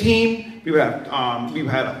of, hey, team, we had a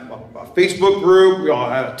a Facebook group. We all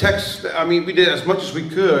had a text. I mean, we did as much as we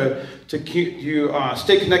could to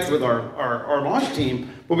stay connected with our launch team.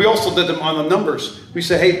 But we also did them on the numbers. We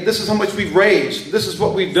said, hey, this is how much we've raised. This is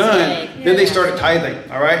what we've done. Then they started tithing,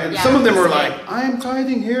 all right? And some of them were like, I'm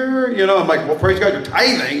tithing here. I'm like, well, praise God, you're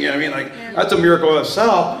tithing. I mean, like, that's a miracle in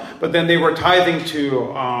itself. But then they were tithing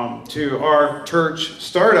to our church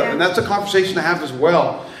startup. And that's a conversation to have as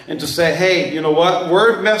well. And to say, hey, you know what?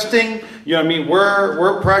 We're investing.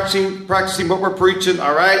 We're practicing what we're preaching.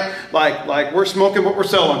 All right, like we're smoking what we're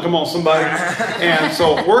selling. Come on, somebody. And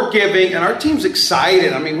so we're giving, and our team's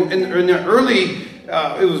excited. I mean, in the early,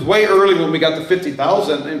 it was way early when we got to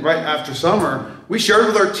 50,000, and right after summer, we shared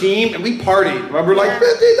with our team and we partied. Remember, like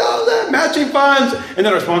 50,000 matching funds, and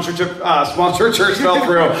then our sponsor church fell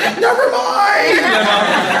through. Never mind.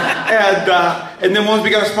 And then once we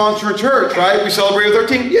got a sponsor in church, right, we celebrated with our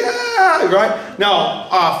team. Yeah, right.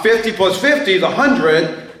 Now 50 plus 50 is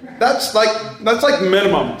 100. That's like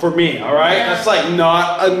minimum for me. All right, that's like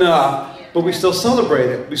not enough. But we still celebrate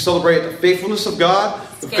it. We celebrate the faithfulness of God,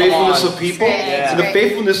 the faithfulness of people, and the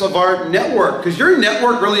faithfulness of our network. Because your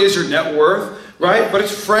network really is your net worth, right? But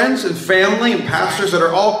it's friends and family and pastors that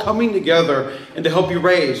are all coming together and to help you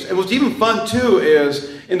raise. And what's even fun, too,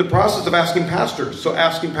 is in the process of asking pastors. So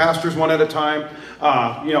asking pastors one at a time,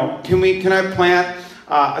 can I plant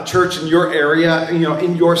a church in your area,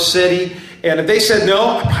 in your city? And if they said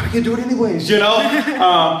no, I probably could do it anyways,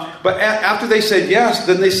 But after they said yes,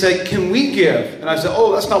 then they said, can we give? And I said,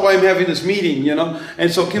 oh, that's not why I'm having this meeting,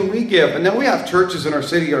 And so can we give? And then we have churches in our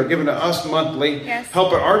city that are giving to us monthly,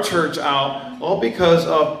 helping our church out, all because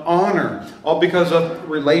of honor, all because of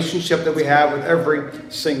relationship that we have with every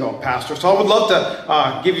single pastor. So I would love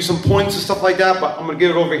to give you some points and stuff like that, but I'm going to get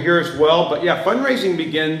it over here as well. But yeah, fundraising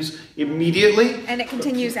begins immediately. And it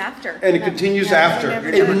continues after. And it continues after.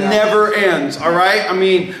 It never ends, all right? I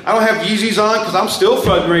mean, I don't have Yeezys on because I'm still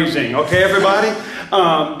fundraising, okay, everybody?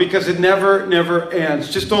 Because it never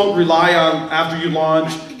ends. Just don't rely on, after you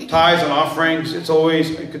launch, tithes and offerings. It's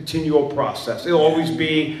always a continual process. It'll always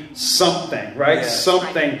be something, right? Yeah.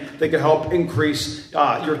 Something that can help increase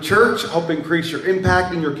your church, help increase your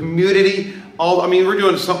impact in your community. We're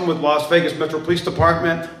doing something with Las Vegas Metro Police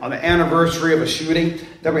Department on the anniversary of a shooting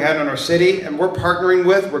that we had in our city, and we're partnering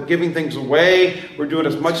we're giving things away. We're doing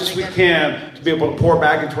as much as we can to be able to pour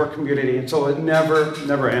back into our community, and so it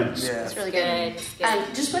never ends. Yeah. That's really good.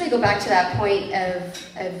 Just want to go back to that point of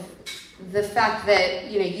the fact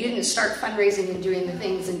that you didn't start fundraising and doing the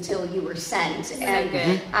things until you were sent. And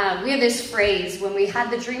we have this phrase, when we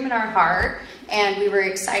had the dream in our heart and we were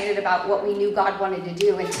excited about what we knew God wanted to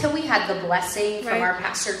do, until we had the blessing from our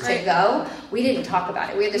pastor to go, we didn't talk about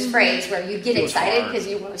it. We had this phrase where you get excited because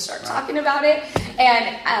you want to start talking about it,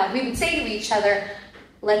 and we would say to each other,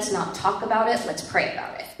 let's not talk about it, let's pray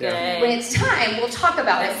about it. Yeah. When it's time, we'll talk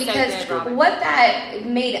about it, because what that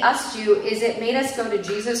made us do is it made us go to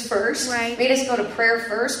Jesus first, made us go to prayer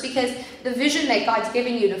first, because the vision that God's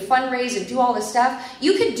giving you to fundraise and do all this stuff,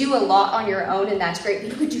 you could do a lot on your own, and that's great,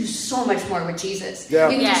 but you could do so much more with Jesus. Yeah.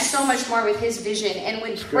 You can do so much more with his vision, and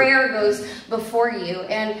when prayer goes before you,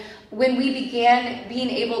 and when we began being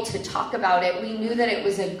able to talk about it, we knew that it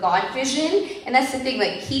was a God vision, and that's the thing,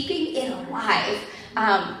 like keeping it alive.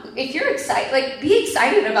 If you're excited, be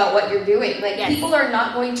excited about what you're doing. People are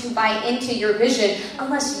not going to buy into your vision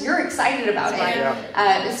unless you're excited about it.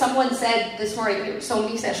 Yeah. Someone said this morning, there were so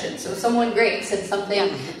many sessions, so someone great said something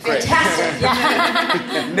fantastic.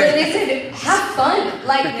 But they said, have fun.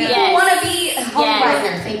 People want to be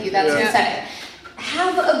Wagner. Thank you. That's who said it.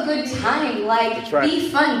 Have a good time, be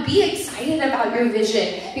fun, be excited about your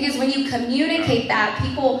vision, because when you communicate that,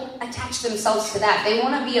 people attach themselves to that. They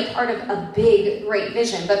want to be a part of a big, great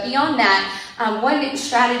vision. But beyond that, one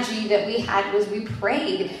strategy that we had was we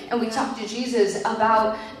prayed and we talked to Jesus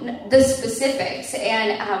about the specifics.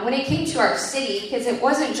 And when it came to our city, because it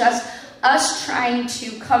wasn't just us trying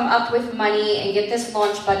to come up with money and get this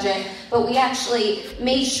launch budget, but we actually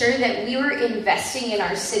made sure that we were investing in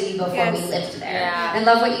our city before we lived there. Yeah. I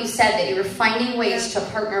love what you said, that you were finding ways to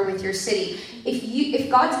partner with your city.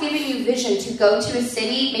 If God's giving you vision to go to a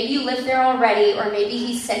city, maybe you live there already, or maybe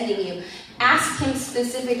he's sending you, ask him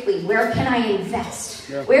specifically, where can I invest?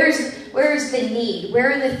 Yeah. Where is the need?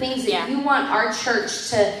 Where are the things that you want our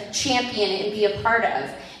church to champion and be a part of?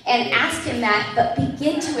 And ask him that, but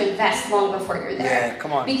begin to invest long before you're there. Yeah,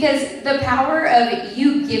 come on. Because the power of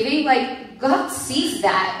you giving, God sees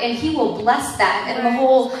that, and he will bless that. And the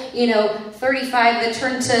whole, 35 that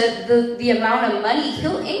turn to the amount of money,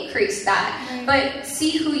 he'll increase that. But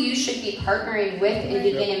see who you should be partnering with and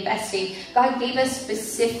begin investing. God gave us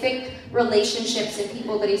specific relationships and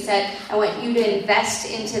people that he said, I want you to invest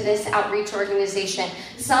into this outreach organization.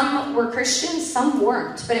 Some were Christians, some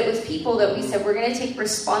weren't, but it was people that we said, we're going to take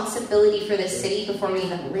responsibility for this city before we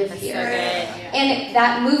even live here. And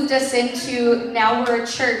that moved us into, now we're a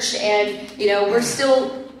church, and we're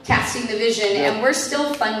still casting the vision, and we're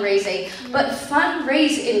still fundraising, but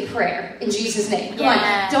fundraise in prayer in Jesus' name. Come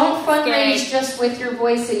on, don't fundraise just with your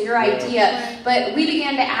voice and your idea. But we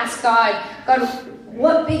began to ask God,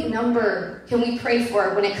 what big number can we pray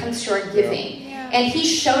for when it comes to our giving? And he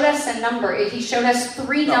showed us a number. He showed us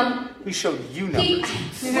three numbers. He showed you numbers.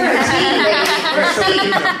 We're a team, baby. We're a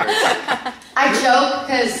team. I joke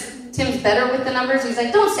because Tim's better with the numbers. He's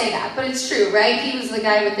like, don't say that, but it's true, right? He was the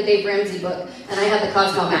guy with the Dave Ramsey book, and I had the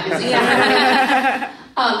Cosmo magazine.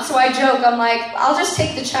 So I joke. I'm like, I'll just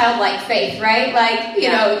take the childlike faith, right? Like, you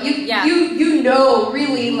know,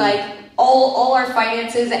 really, like all our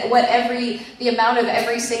finances, the amount of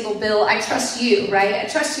every single bill. I trust you, right? I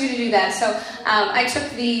trust you to do that. So I took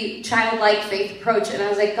the childlike faith approach, and I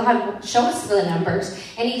was like, God, show us the numbers.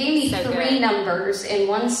 And he gave me three numbers in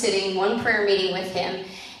one sitting, one prayer meeting with him.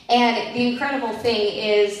 And the incredible thing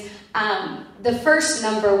is, the first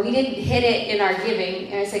number, we didn't hit it in our giving.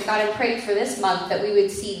 And I said, God, I prayed for this month that we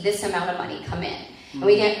would see this amount of money come in. And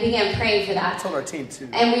we began praying for that. I told our team too.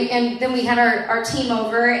 And then we had our team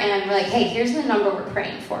over, and we're like, hey, here's the number we're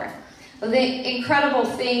praying for. Well, the incredible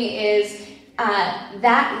thing is,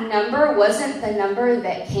 that number wasn't the number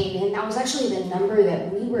that came in. That was actually the number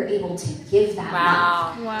that we were able to give that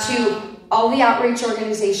month to all the outreach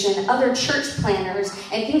organization, other church planners,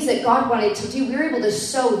 and things that God wanted to do. We were able to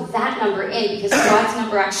sow that number in because God's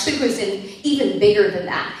number actually was even bigger than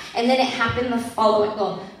that. And then it happened that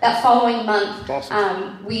following month.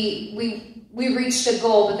 Awesome. We reached a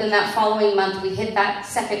goal, but then that following month we hit that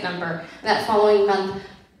second number. And that following month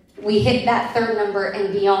we hit that third number,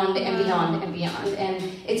 and beyond and beyond and beyond. And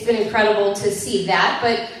it's been incredible to see that.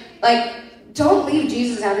 But don't leave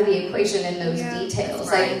Jesus out of the equation in those details.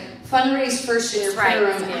 Like, fundraise first in your prayer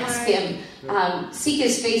room. Ask him. Seek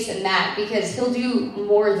his face in that, because he'll do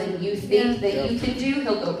more than you think that you can do.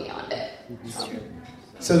 He'll go beyond it.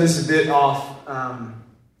 So this is a bit off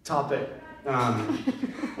topic,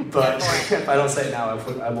 but if I don't say it now,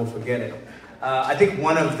 I will forget it. I think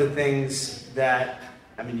one of the things that,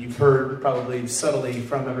 you've heard probably subtly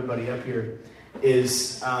from everybody up here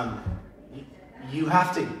is you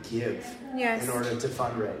have to give in order to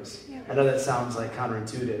fundraise. Yeah. I know that sounds like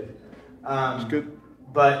counterintuitive. It's good.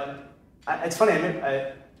 But it's funny,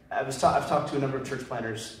 I've talked to a number of church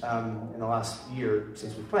planners in the last year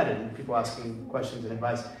since we planted, and people asking questions and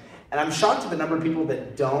advice. And I'm shocked at the number of people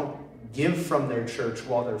that don't give from their church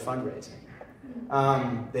while they're fundraising.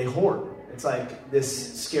 They hoard. It's like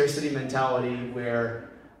this scarcity mentality where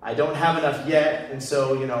I don't have enough yet, and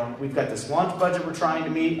so we've got this launch budget we're trying to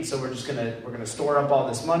meet, and so we're gonna store up all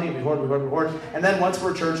this money. We hoard, and then once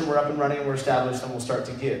we're a church and we're up and running and we're established, then we'll start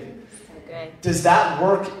to give. Okay. Does that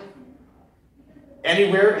work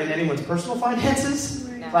anywhere in anyone's personal finances?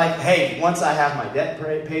 No. Like, hey, once I have my debt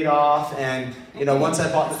paid off, and once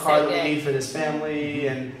I bought the car that we need for this family,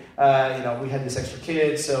 and we had this extra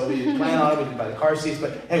kid, so we didn't plan on it, we didn't buy the car seats,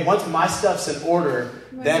 but hey, once my stuff's in order,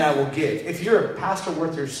 then I will give. If you're a pastor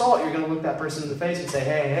worth your salt, you're going to look that person in the face and say,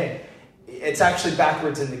 hey, it's actually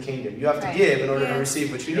backwards in the kingdom. You have to give in order to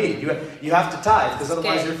receive what you need. You have to tithe, because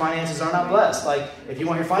otherwise your finances are not blessed. Like, if you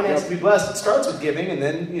want your finances to be blessed, it starts with giving, and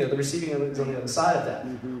then the receiving is on the other side of that.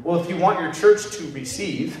 Mm-hmm. Well, if you want your church to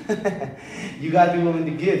receive, you got to be willing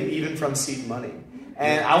to give, even from seed money.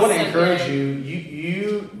 And I want to encourage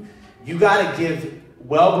you got to give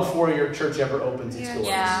well before your church ever opens its doors.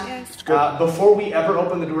 Yeah. Before we ever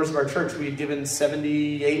opened the doors of our church, we had given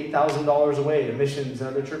 $78,000 away to missions and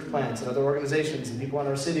other church plants and other organizations and people in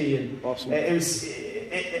our city. And awesome.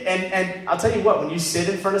 And I'll tell you what, when you sit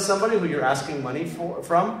in front of somebody who you're asking money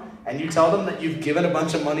from, and you tell them that you've given a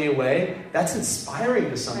bunch of money away, that's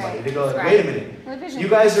inspiring to somebody to go, wait a minute, you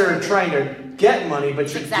guys are trying to get money,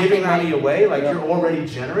 but you're giving money away, like you're already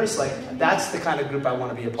generous. Like, that's the kind of group I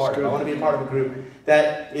want to be a part of. I want to be a part of a group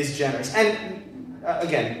that is generous. And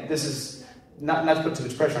again, this is not to put too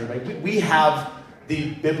much pressure on anybody. We have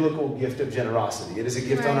the biblical gift of generosity. It is a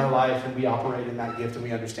gift on our life, and we operate in that gift, and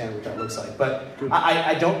we understand what that looks like. But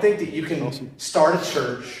I don't think that you can start a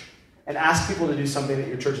church and ask people to do something that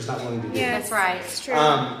your church is not willing to do. Yeah, that's right. It's true.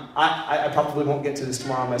 I probably won't get to this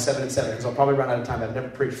tomorrow on my 7 and 7, because I'll probably run out of time. I've never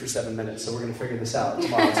preached for 7 minutes, so we're going to figure this out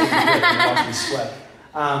tomorrow. It's going to be good. Watch me sweat.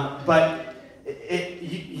 But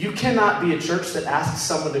you cannot be a church that asks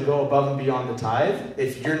someone to go above and beyond the tithe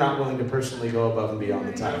if you're not willing to personally go above and beyond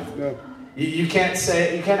the tithe. Yeah. You can't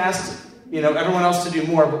ask everyone else to do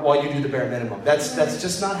more, but while you do the bare minimum. That's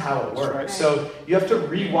just not how it works. Right. So you have to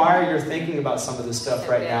rewire your thinking about some of this stuff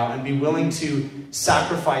right now and be willing to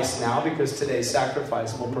sacrifice now, because today's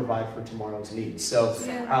sacrifice will provide for tomorrow's needs. So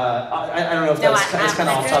I don't know if that's kind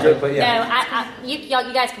of off topic, but yeah. No,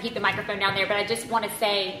 you guys can keep the microphone down there, but I just want to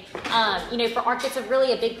say, for ARC, it's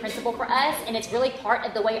really a big principle for us, and it's really part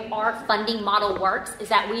of the way our funding model works, is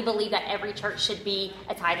that we believe that every church should be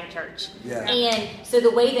a tithing church. Yeah. And so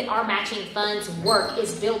the way that our matching funds work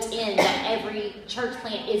is built in that every church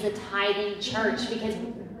plant is a tithing church, because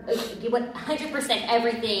 100%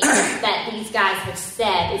 everything that these guys have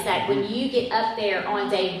said is that when you get up there on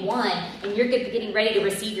day one and you're getting ready to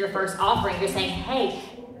receive your first offering, you're saying, hey,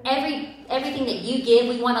 everything that you give,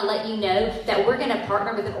 we want to let you know that we're going to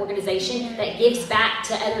partner with an organization that gives back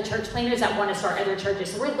to other church planters that want to start other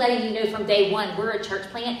churches. So we're letting you know from day one, we're a church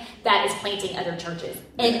plant that is planting other churches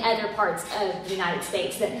in other parts of the United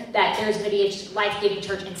States, that there's going to be a life-giving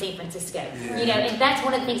church in San Francisco. And that's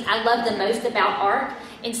one of the things I love the most about ARC.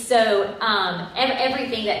 And so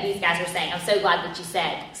everything that these guys are saying, I'm so glad that you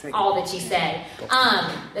said all that you said.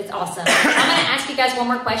 That's awesome. I'm going to ask you guys one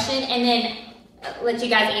more question, and then let you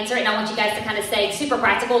guys answer it, and I want you guys to kind of say, super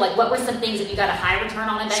practical, like what were some things that you got a high return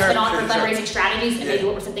on investment for fundraising strategies, and maybe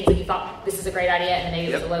what were some things that you thought this is a great idea, and then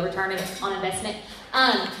maybe it was a low return on investment.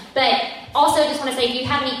 But also just want to say, if you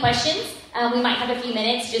have any questions, we might have a few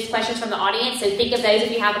minutes, just questions from the audience, so think of those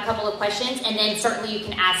if you have a couple of questions, and then certainly you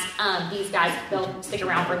can ask these guys, they'll stick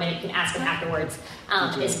around for a minute, you can ask them afterwards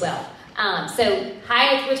as well. So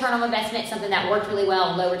high return on investment, something that worked really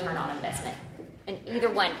well, low return on investment. And either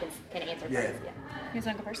one can answer first. Yeah. Who's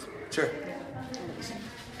going to go first? Sure.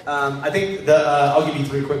 I think I'll give you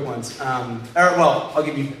three quick ones. I'll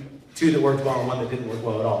give you two that worked well and one that didn't work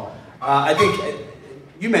well at all. I think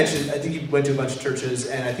you mentioned, I think you went to a bunch of churches,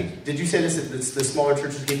 and I think, did you say this, that the smaller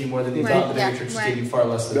churches gave you more than you thought, the bigger churches gave you far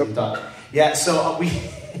less than you thought? Yeah, so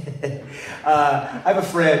I have a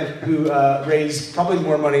friend who raised probably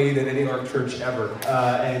more money than any ARC church ever,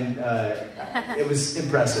 and it was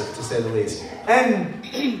impressive, to say the least,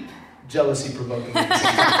 and jealousy-provoking.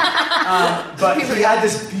 But he had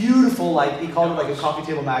this beautiful, he called it a coffee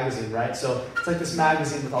table magazine, right? So it's like this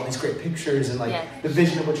magazine with all these great pictures and the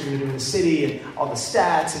vision of what you're going to do in the city and all the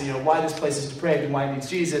stats and why this place is depraved and why it needs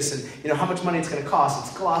Jesus and how much money it's going to cost.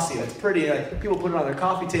 It's glossy, it's pretty. People put it on their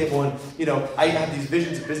coffee table, and I have these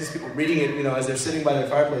visions of business people reading it, as they're sitting by their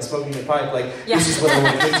fireplace smoking their pipe, this is what I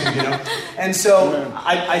want to get to, And so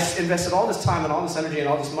I invested all this time and all this energy and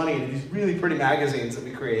all this money into these really pretty magazines that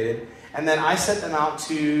we created. And then I sent them out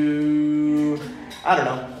to,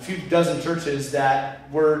 a few dozen churches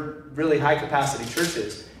that were really high-capacity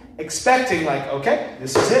churches, expecting, okay,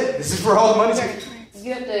 this is it. This is where all the money's going.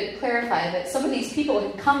 You have to clarify that some of these people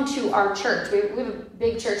had come to our church. We have a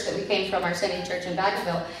big church that we came from, our Sending Church in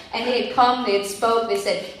Vacaville, and they had come, they had spoke, they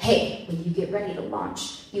said, hey, when you get ready to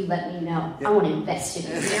launch, you let me know. I want to invest in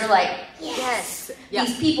you. And you're like, yes.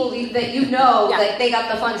 These people that they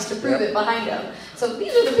got the funds to prove it behind them. So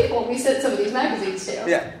these are the people we sent some of these magazines to.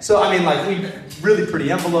 Yeah. So, we really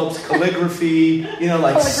pretty envelopes, calligraphy,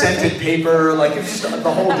 scented paper, it's just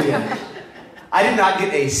the whole deal. I did not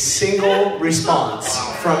get a single response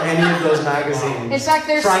from any of those magazines. In fact,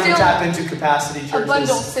 there's trying still to tap into capacity churches. A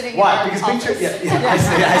bundle sitting why? in Because our big churches. I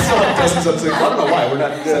still have dozens of things. I don't know why we're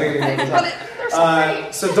not sending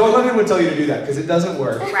anything. So don't let anyone tell you to do that, because it doesn't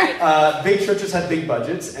work. Right. Big churches have big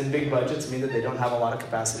budgets, and big budgets mean that they don't have a lot of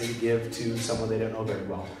capacity to give to someone they don't know very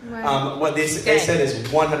well. Right. What they said is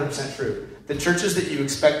 100% true. The churches that you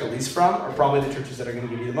expect the least from are probably the churches that are going to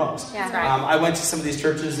give you the most. Yeah, right. I went to some of these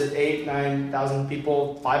churches that 8,000-9,000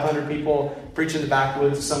 people, 500 people, preach in the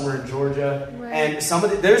backwoods somewhere in Georgia. Right. And some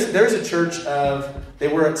of there's a church they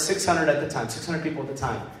were at 600 at the time, 600 people at the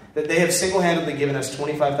time, that they have single-handedly given us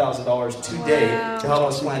 $25,000 today to help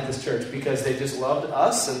us plant this church, because they just loved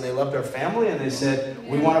us and they loved our family, and they said,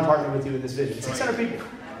 we want to partner with you in this vision. 600 people.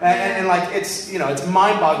 And it's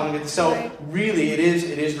mind-boggling. So really, it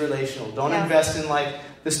is relational. Don't invest in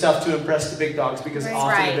the stuff to impress the big dogs, because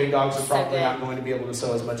often the big dogs are probably not going to be able to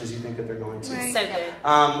sell as much as you think that they're going to. Right.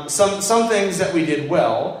 So good. Some things that we did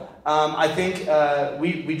well. I think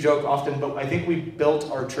we joke often, but I think we built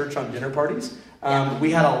our church on dinner parties. We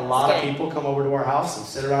had a lot of people come over to our house and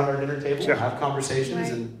sit around our dinner table and have conversations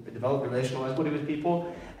and develop relational equity with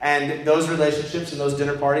people. And those relationships and those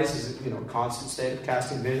dinner parties is a constant state of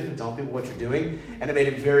casting vision and telling people what you're doing. And it made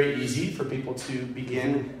it very easy for people to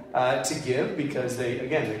begin to give because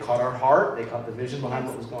they caught our heart, they caught the vision behind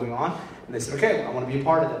what was going on, and they said, okay, I want to be a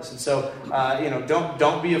part of this. And so,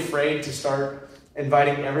 don't be afraid to start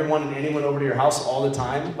inviting everyone and anyone over to your house all the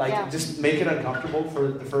time. Just make it uncomfortable for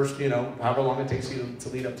the first, however long it takes you to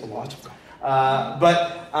lead up to launch.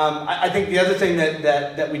 But I think the other thing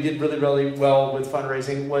that we did really, really well with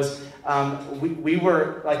fundraising was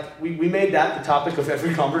we made that the topic of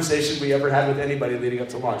every conversation we ever had with anybody leading up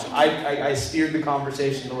to launch. I steered the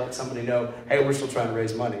conversation to let somebody know, hey, we're still trying to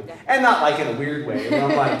raise money. And not like in a weird way.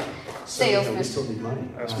 I'm like, we still need money.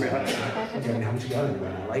 That's me. Okay, how much you got in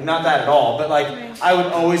right now? Like, not that at all, but I would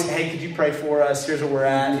always, hey, could you pray for us? Here's where we're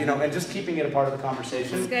at, and just keeping it a part of the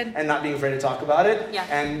conversation and not being afraid to talk about it. Yeah.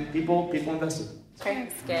 And people invested.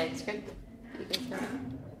 It's good. It's good.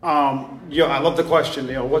 I love the question.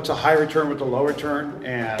 What's a high return with a low return?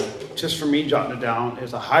 And just for me, jotting it down,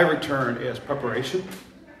 is a high return is preparation.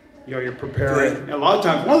 You're preparing. And a lot of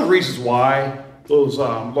times, one of the reasons why those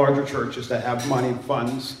larger churches that have money and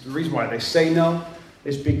funds, the reason why they say no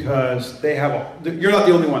is because you're not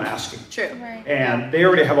the only one asking. True. Right. And they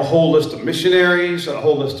already have a whole list of missionaries, a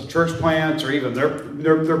whole list of church plants, or even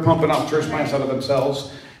they're pumping out church plants out of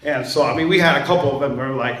themselves. And so, we had a couple of them that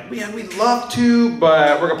were like, man, we'd love to,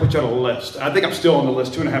 but we're going to put you on a list. I think I'm still on the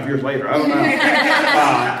list 2.5 years later. I don't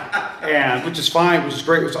know. And which is fine, which is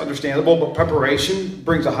great, which is understandable, but preparation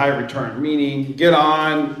brings a high return, meaning get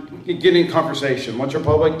in conversation. Once you're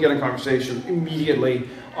public, get in conversation immediately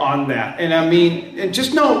on that. And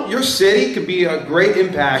just know your city could be a great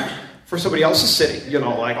impact for somebody else's city,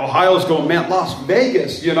 like Ohio's going, man, Las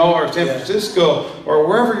Vegas, or San Francisco, or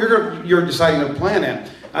wherever you're deciding to plan in.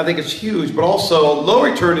 I think it's huge, but also low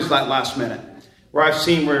return is not last minute. Where I've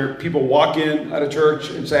seen where people walk in at a church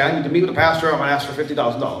and say, I need to meet with the pastor, I'm going to ask for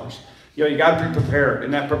 $50,000. You got to be prepared,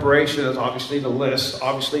 and that preparation is obviously the list,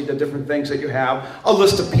 obviously the different things that you have, a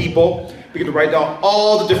list of people. You can write down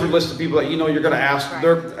all the different lists of people that you're going to ask.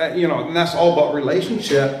 Right. And that's all about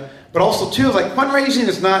relationship. But also, too, fundraising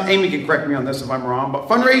is not, Amy can correct me on this if I'm wrong, but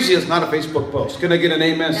fundraising is not a Facebook post. Can I get an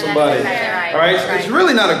amen, somebody? Right. All right? It's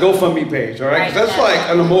really not a GoFundMe page, all right? Because that's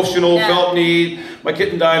an emotional, felt need. My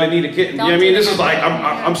kitten died, I need a kitten. This is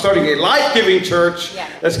I'm starting a life-giving church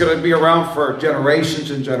that's going to be around for generations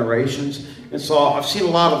and generations. And so I've seen a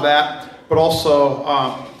lot of that, but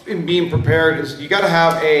also in being prepared is you got to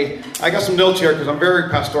have I got some notes here because I'm very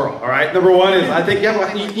pastoral, all right? Number one is I think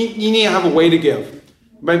you need to have a way to give.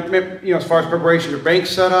 As far as preparation, your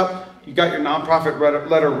bank's set up, you got your nonprofit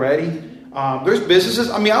letter ready. There's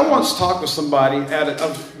businesses. I once talked with somebody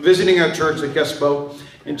visiting a church at Guestbo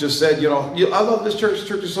and just said, I love this church. This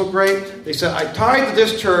church is so great. They said, I tithe to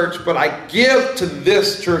this church, but I give to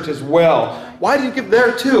this church as well. Why do you give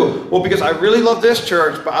there too? Well, because I really love this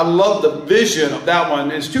church, but I love the vision of that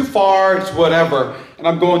one. It's too far, it's whatever. And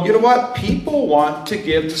I'm going, you know what? People want to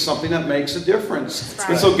give to something that makes a difference.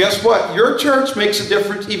 Right. And so guess what? Your church makes a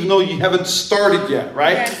difference even though you haven't started yet,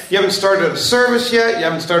 right? Yes. You haven't started a service yet. You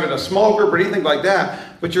haven't started a small group or anything like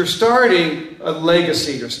that. But you're starting a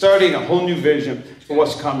legacy. You're starting a whole new vision for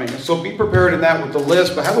what's coming. And so be prepared in that with the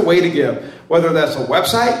list, but have a way to give. Whether that's a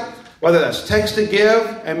website, whether that's text to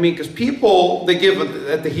give, because people, they give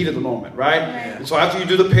at the heat of the moment, right? And so after you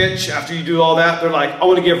do the pitch, after you do all that, they're like, I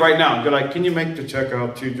want to give right now. You're like, can you make the check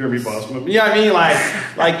out to Jeremy Bosman? You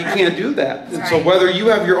can't do that. And so whether you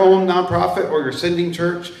have your own nonprofit or your sending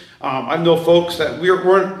church, I know folks that we're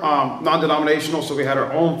non-denominational, so we had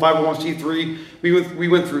our own 501c3. We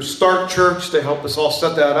went through Start Church to help us all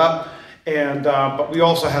set that up. And but we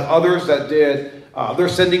also had others that did their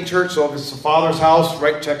sending church. So if it's the Father's house,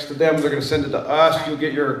 write checks to them. They're going to send it to us. You'll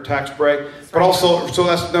get your tax break. But also, so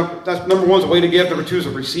that's number one is a way to give. Number two is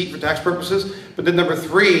a receipt for tax purposes. But then number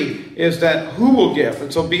three is that who will give.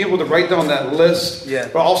 And so being able to write down that list,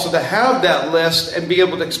 but also to have that list and be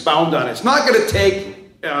able to expound on it. It's not going to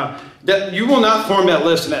take, that you will not form that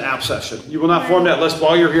list in an app session. You will not form that list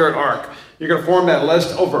while you're here at ARC. You're going to form that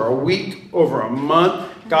list over a week, over a month.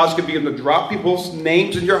 God's going to begin to drop people's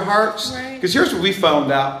names in your hearts. Because here's what we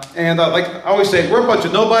found out. And like I always say, we're a bunch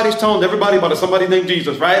of nobodies telling everybody about somebody named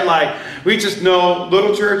Jesus, right? Like, we just know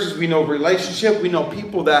little churches. We know relationship. We know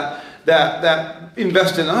people that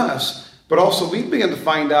invest in us. But also, we begin to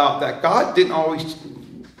find out that God didn't always,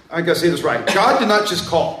 I got to say this right. God did not just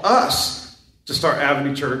call us to start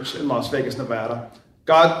Avenue Church in Las Vegas, Nevada.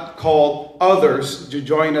 God called others to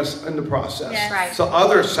join us in the process. Yes. Right. So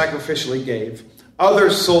others sacrificially gave.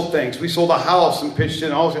 Others sold things. We sold a house and pitched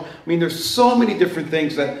in. There's so many different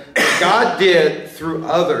things that God did through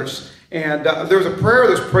others. And there was a prayer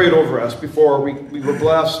that was prayed over us before we were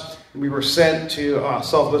blessed. We were sent to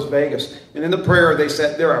Southwest Vegas. And in the prayer, they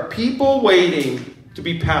said, there are people waiting to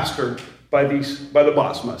be pastored by the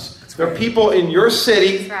Bosmas. There are people in your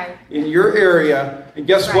city, in your area, and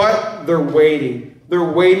guess what? They're waiting.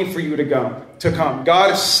 They're waiting for you to come.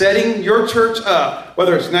 God is setting your church up,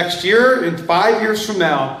 whether it's next year, in 5 years from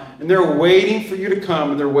now, and they're waiting for you to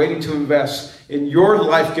come, and they're waiting to invest in your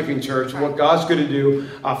life-giving church and what God's going to do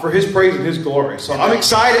for His praise and His glory. So I'm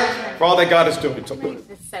excited for all that God is doing. So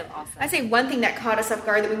this is so awesome. I say one thing that caught us off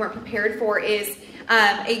guard that we weren't prepared for is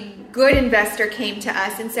a good investor came to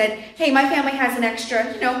us and said, hey, my family has an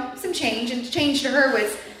extra, some change, and change to her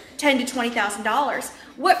was $10,000 to $20,000.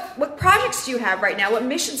 What projects do you have right now? What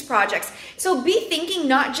missions projects? So be thinking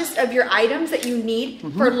not just of your items that you need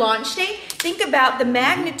for launch day. Think about the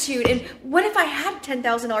magnitude and what if I had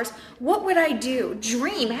 $10,000? What would I do?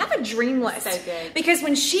 Have a dream list. So good. Because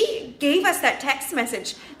when she gave us that text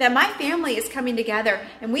message that my family is coming together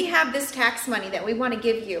and we have this tax money that we want to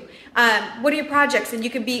give you, what are your projects? And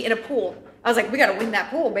you could be in a pool. I was like, we got to win that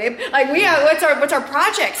pool, babe. Like, what's our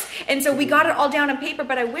projects? And so we got it all down on paper,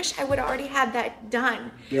 but I wish I would have already had that done.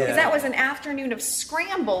 Because that was an afternoon of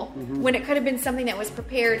scramble when it could have been something that was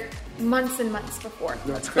prepared months and months before.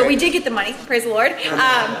 That's great. But we did get the money, praise the Lord. But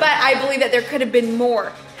I believe that there could have been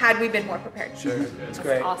more had we been more prepared. Sure, that's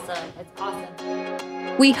great. It's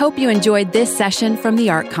awesome. We hope you enjoyed this session from the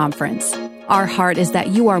ARC Conference. Our heart is that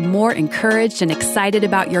you are more encouraged and excited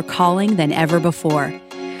about your calling than ever before.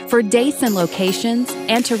 For dates and locations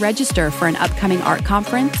and to register for an upcoming ARC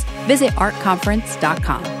Conference, visit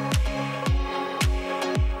arcconference.com.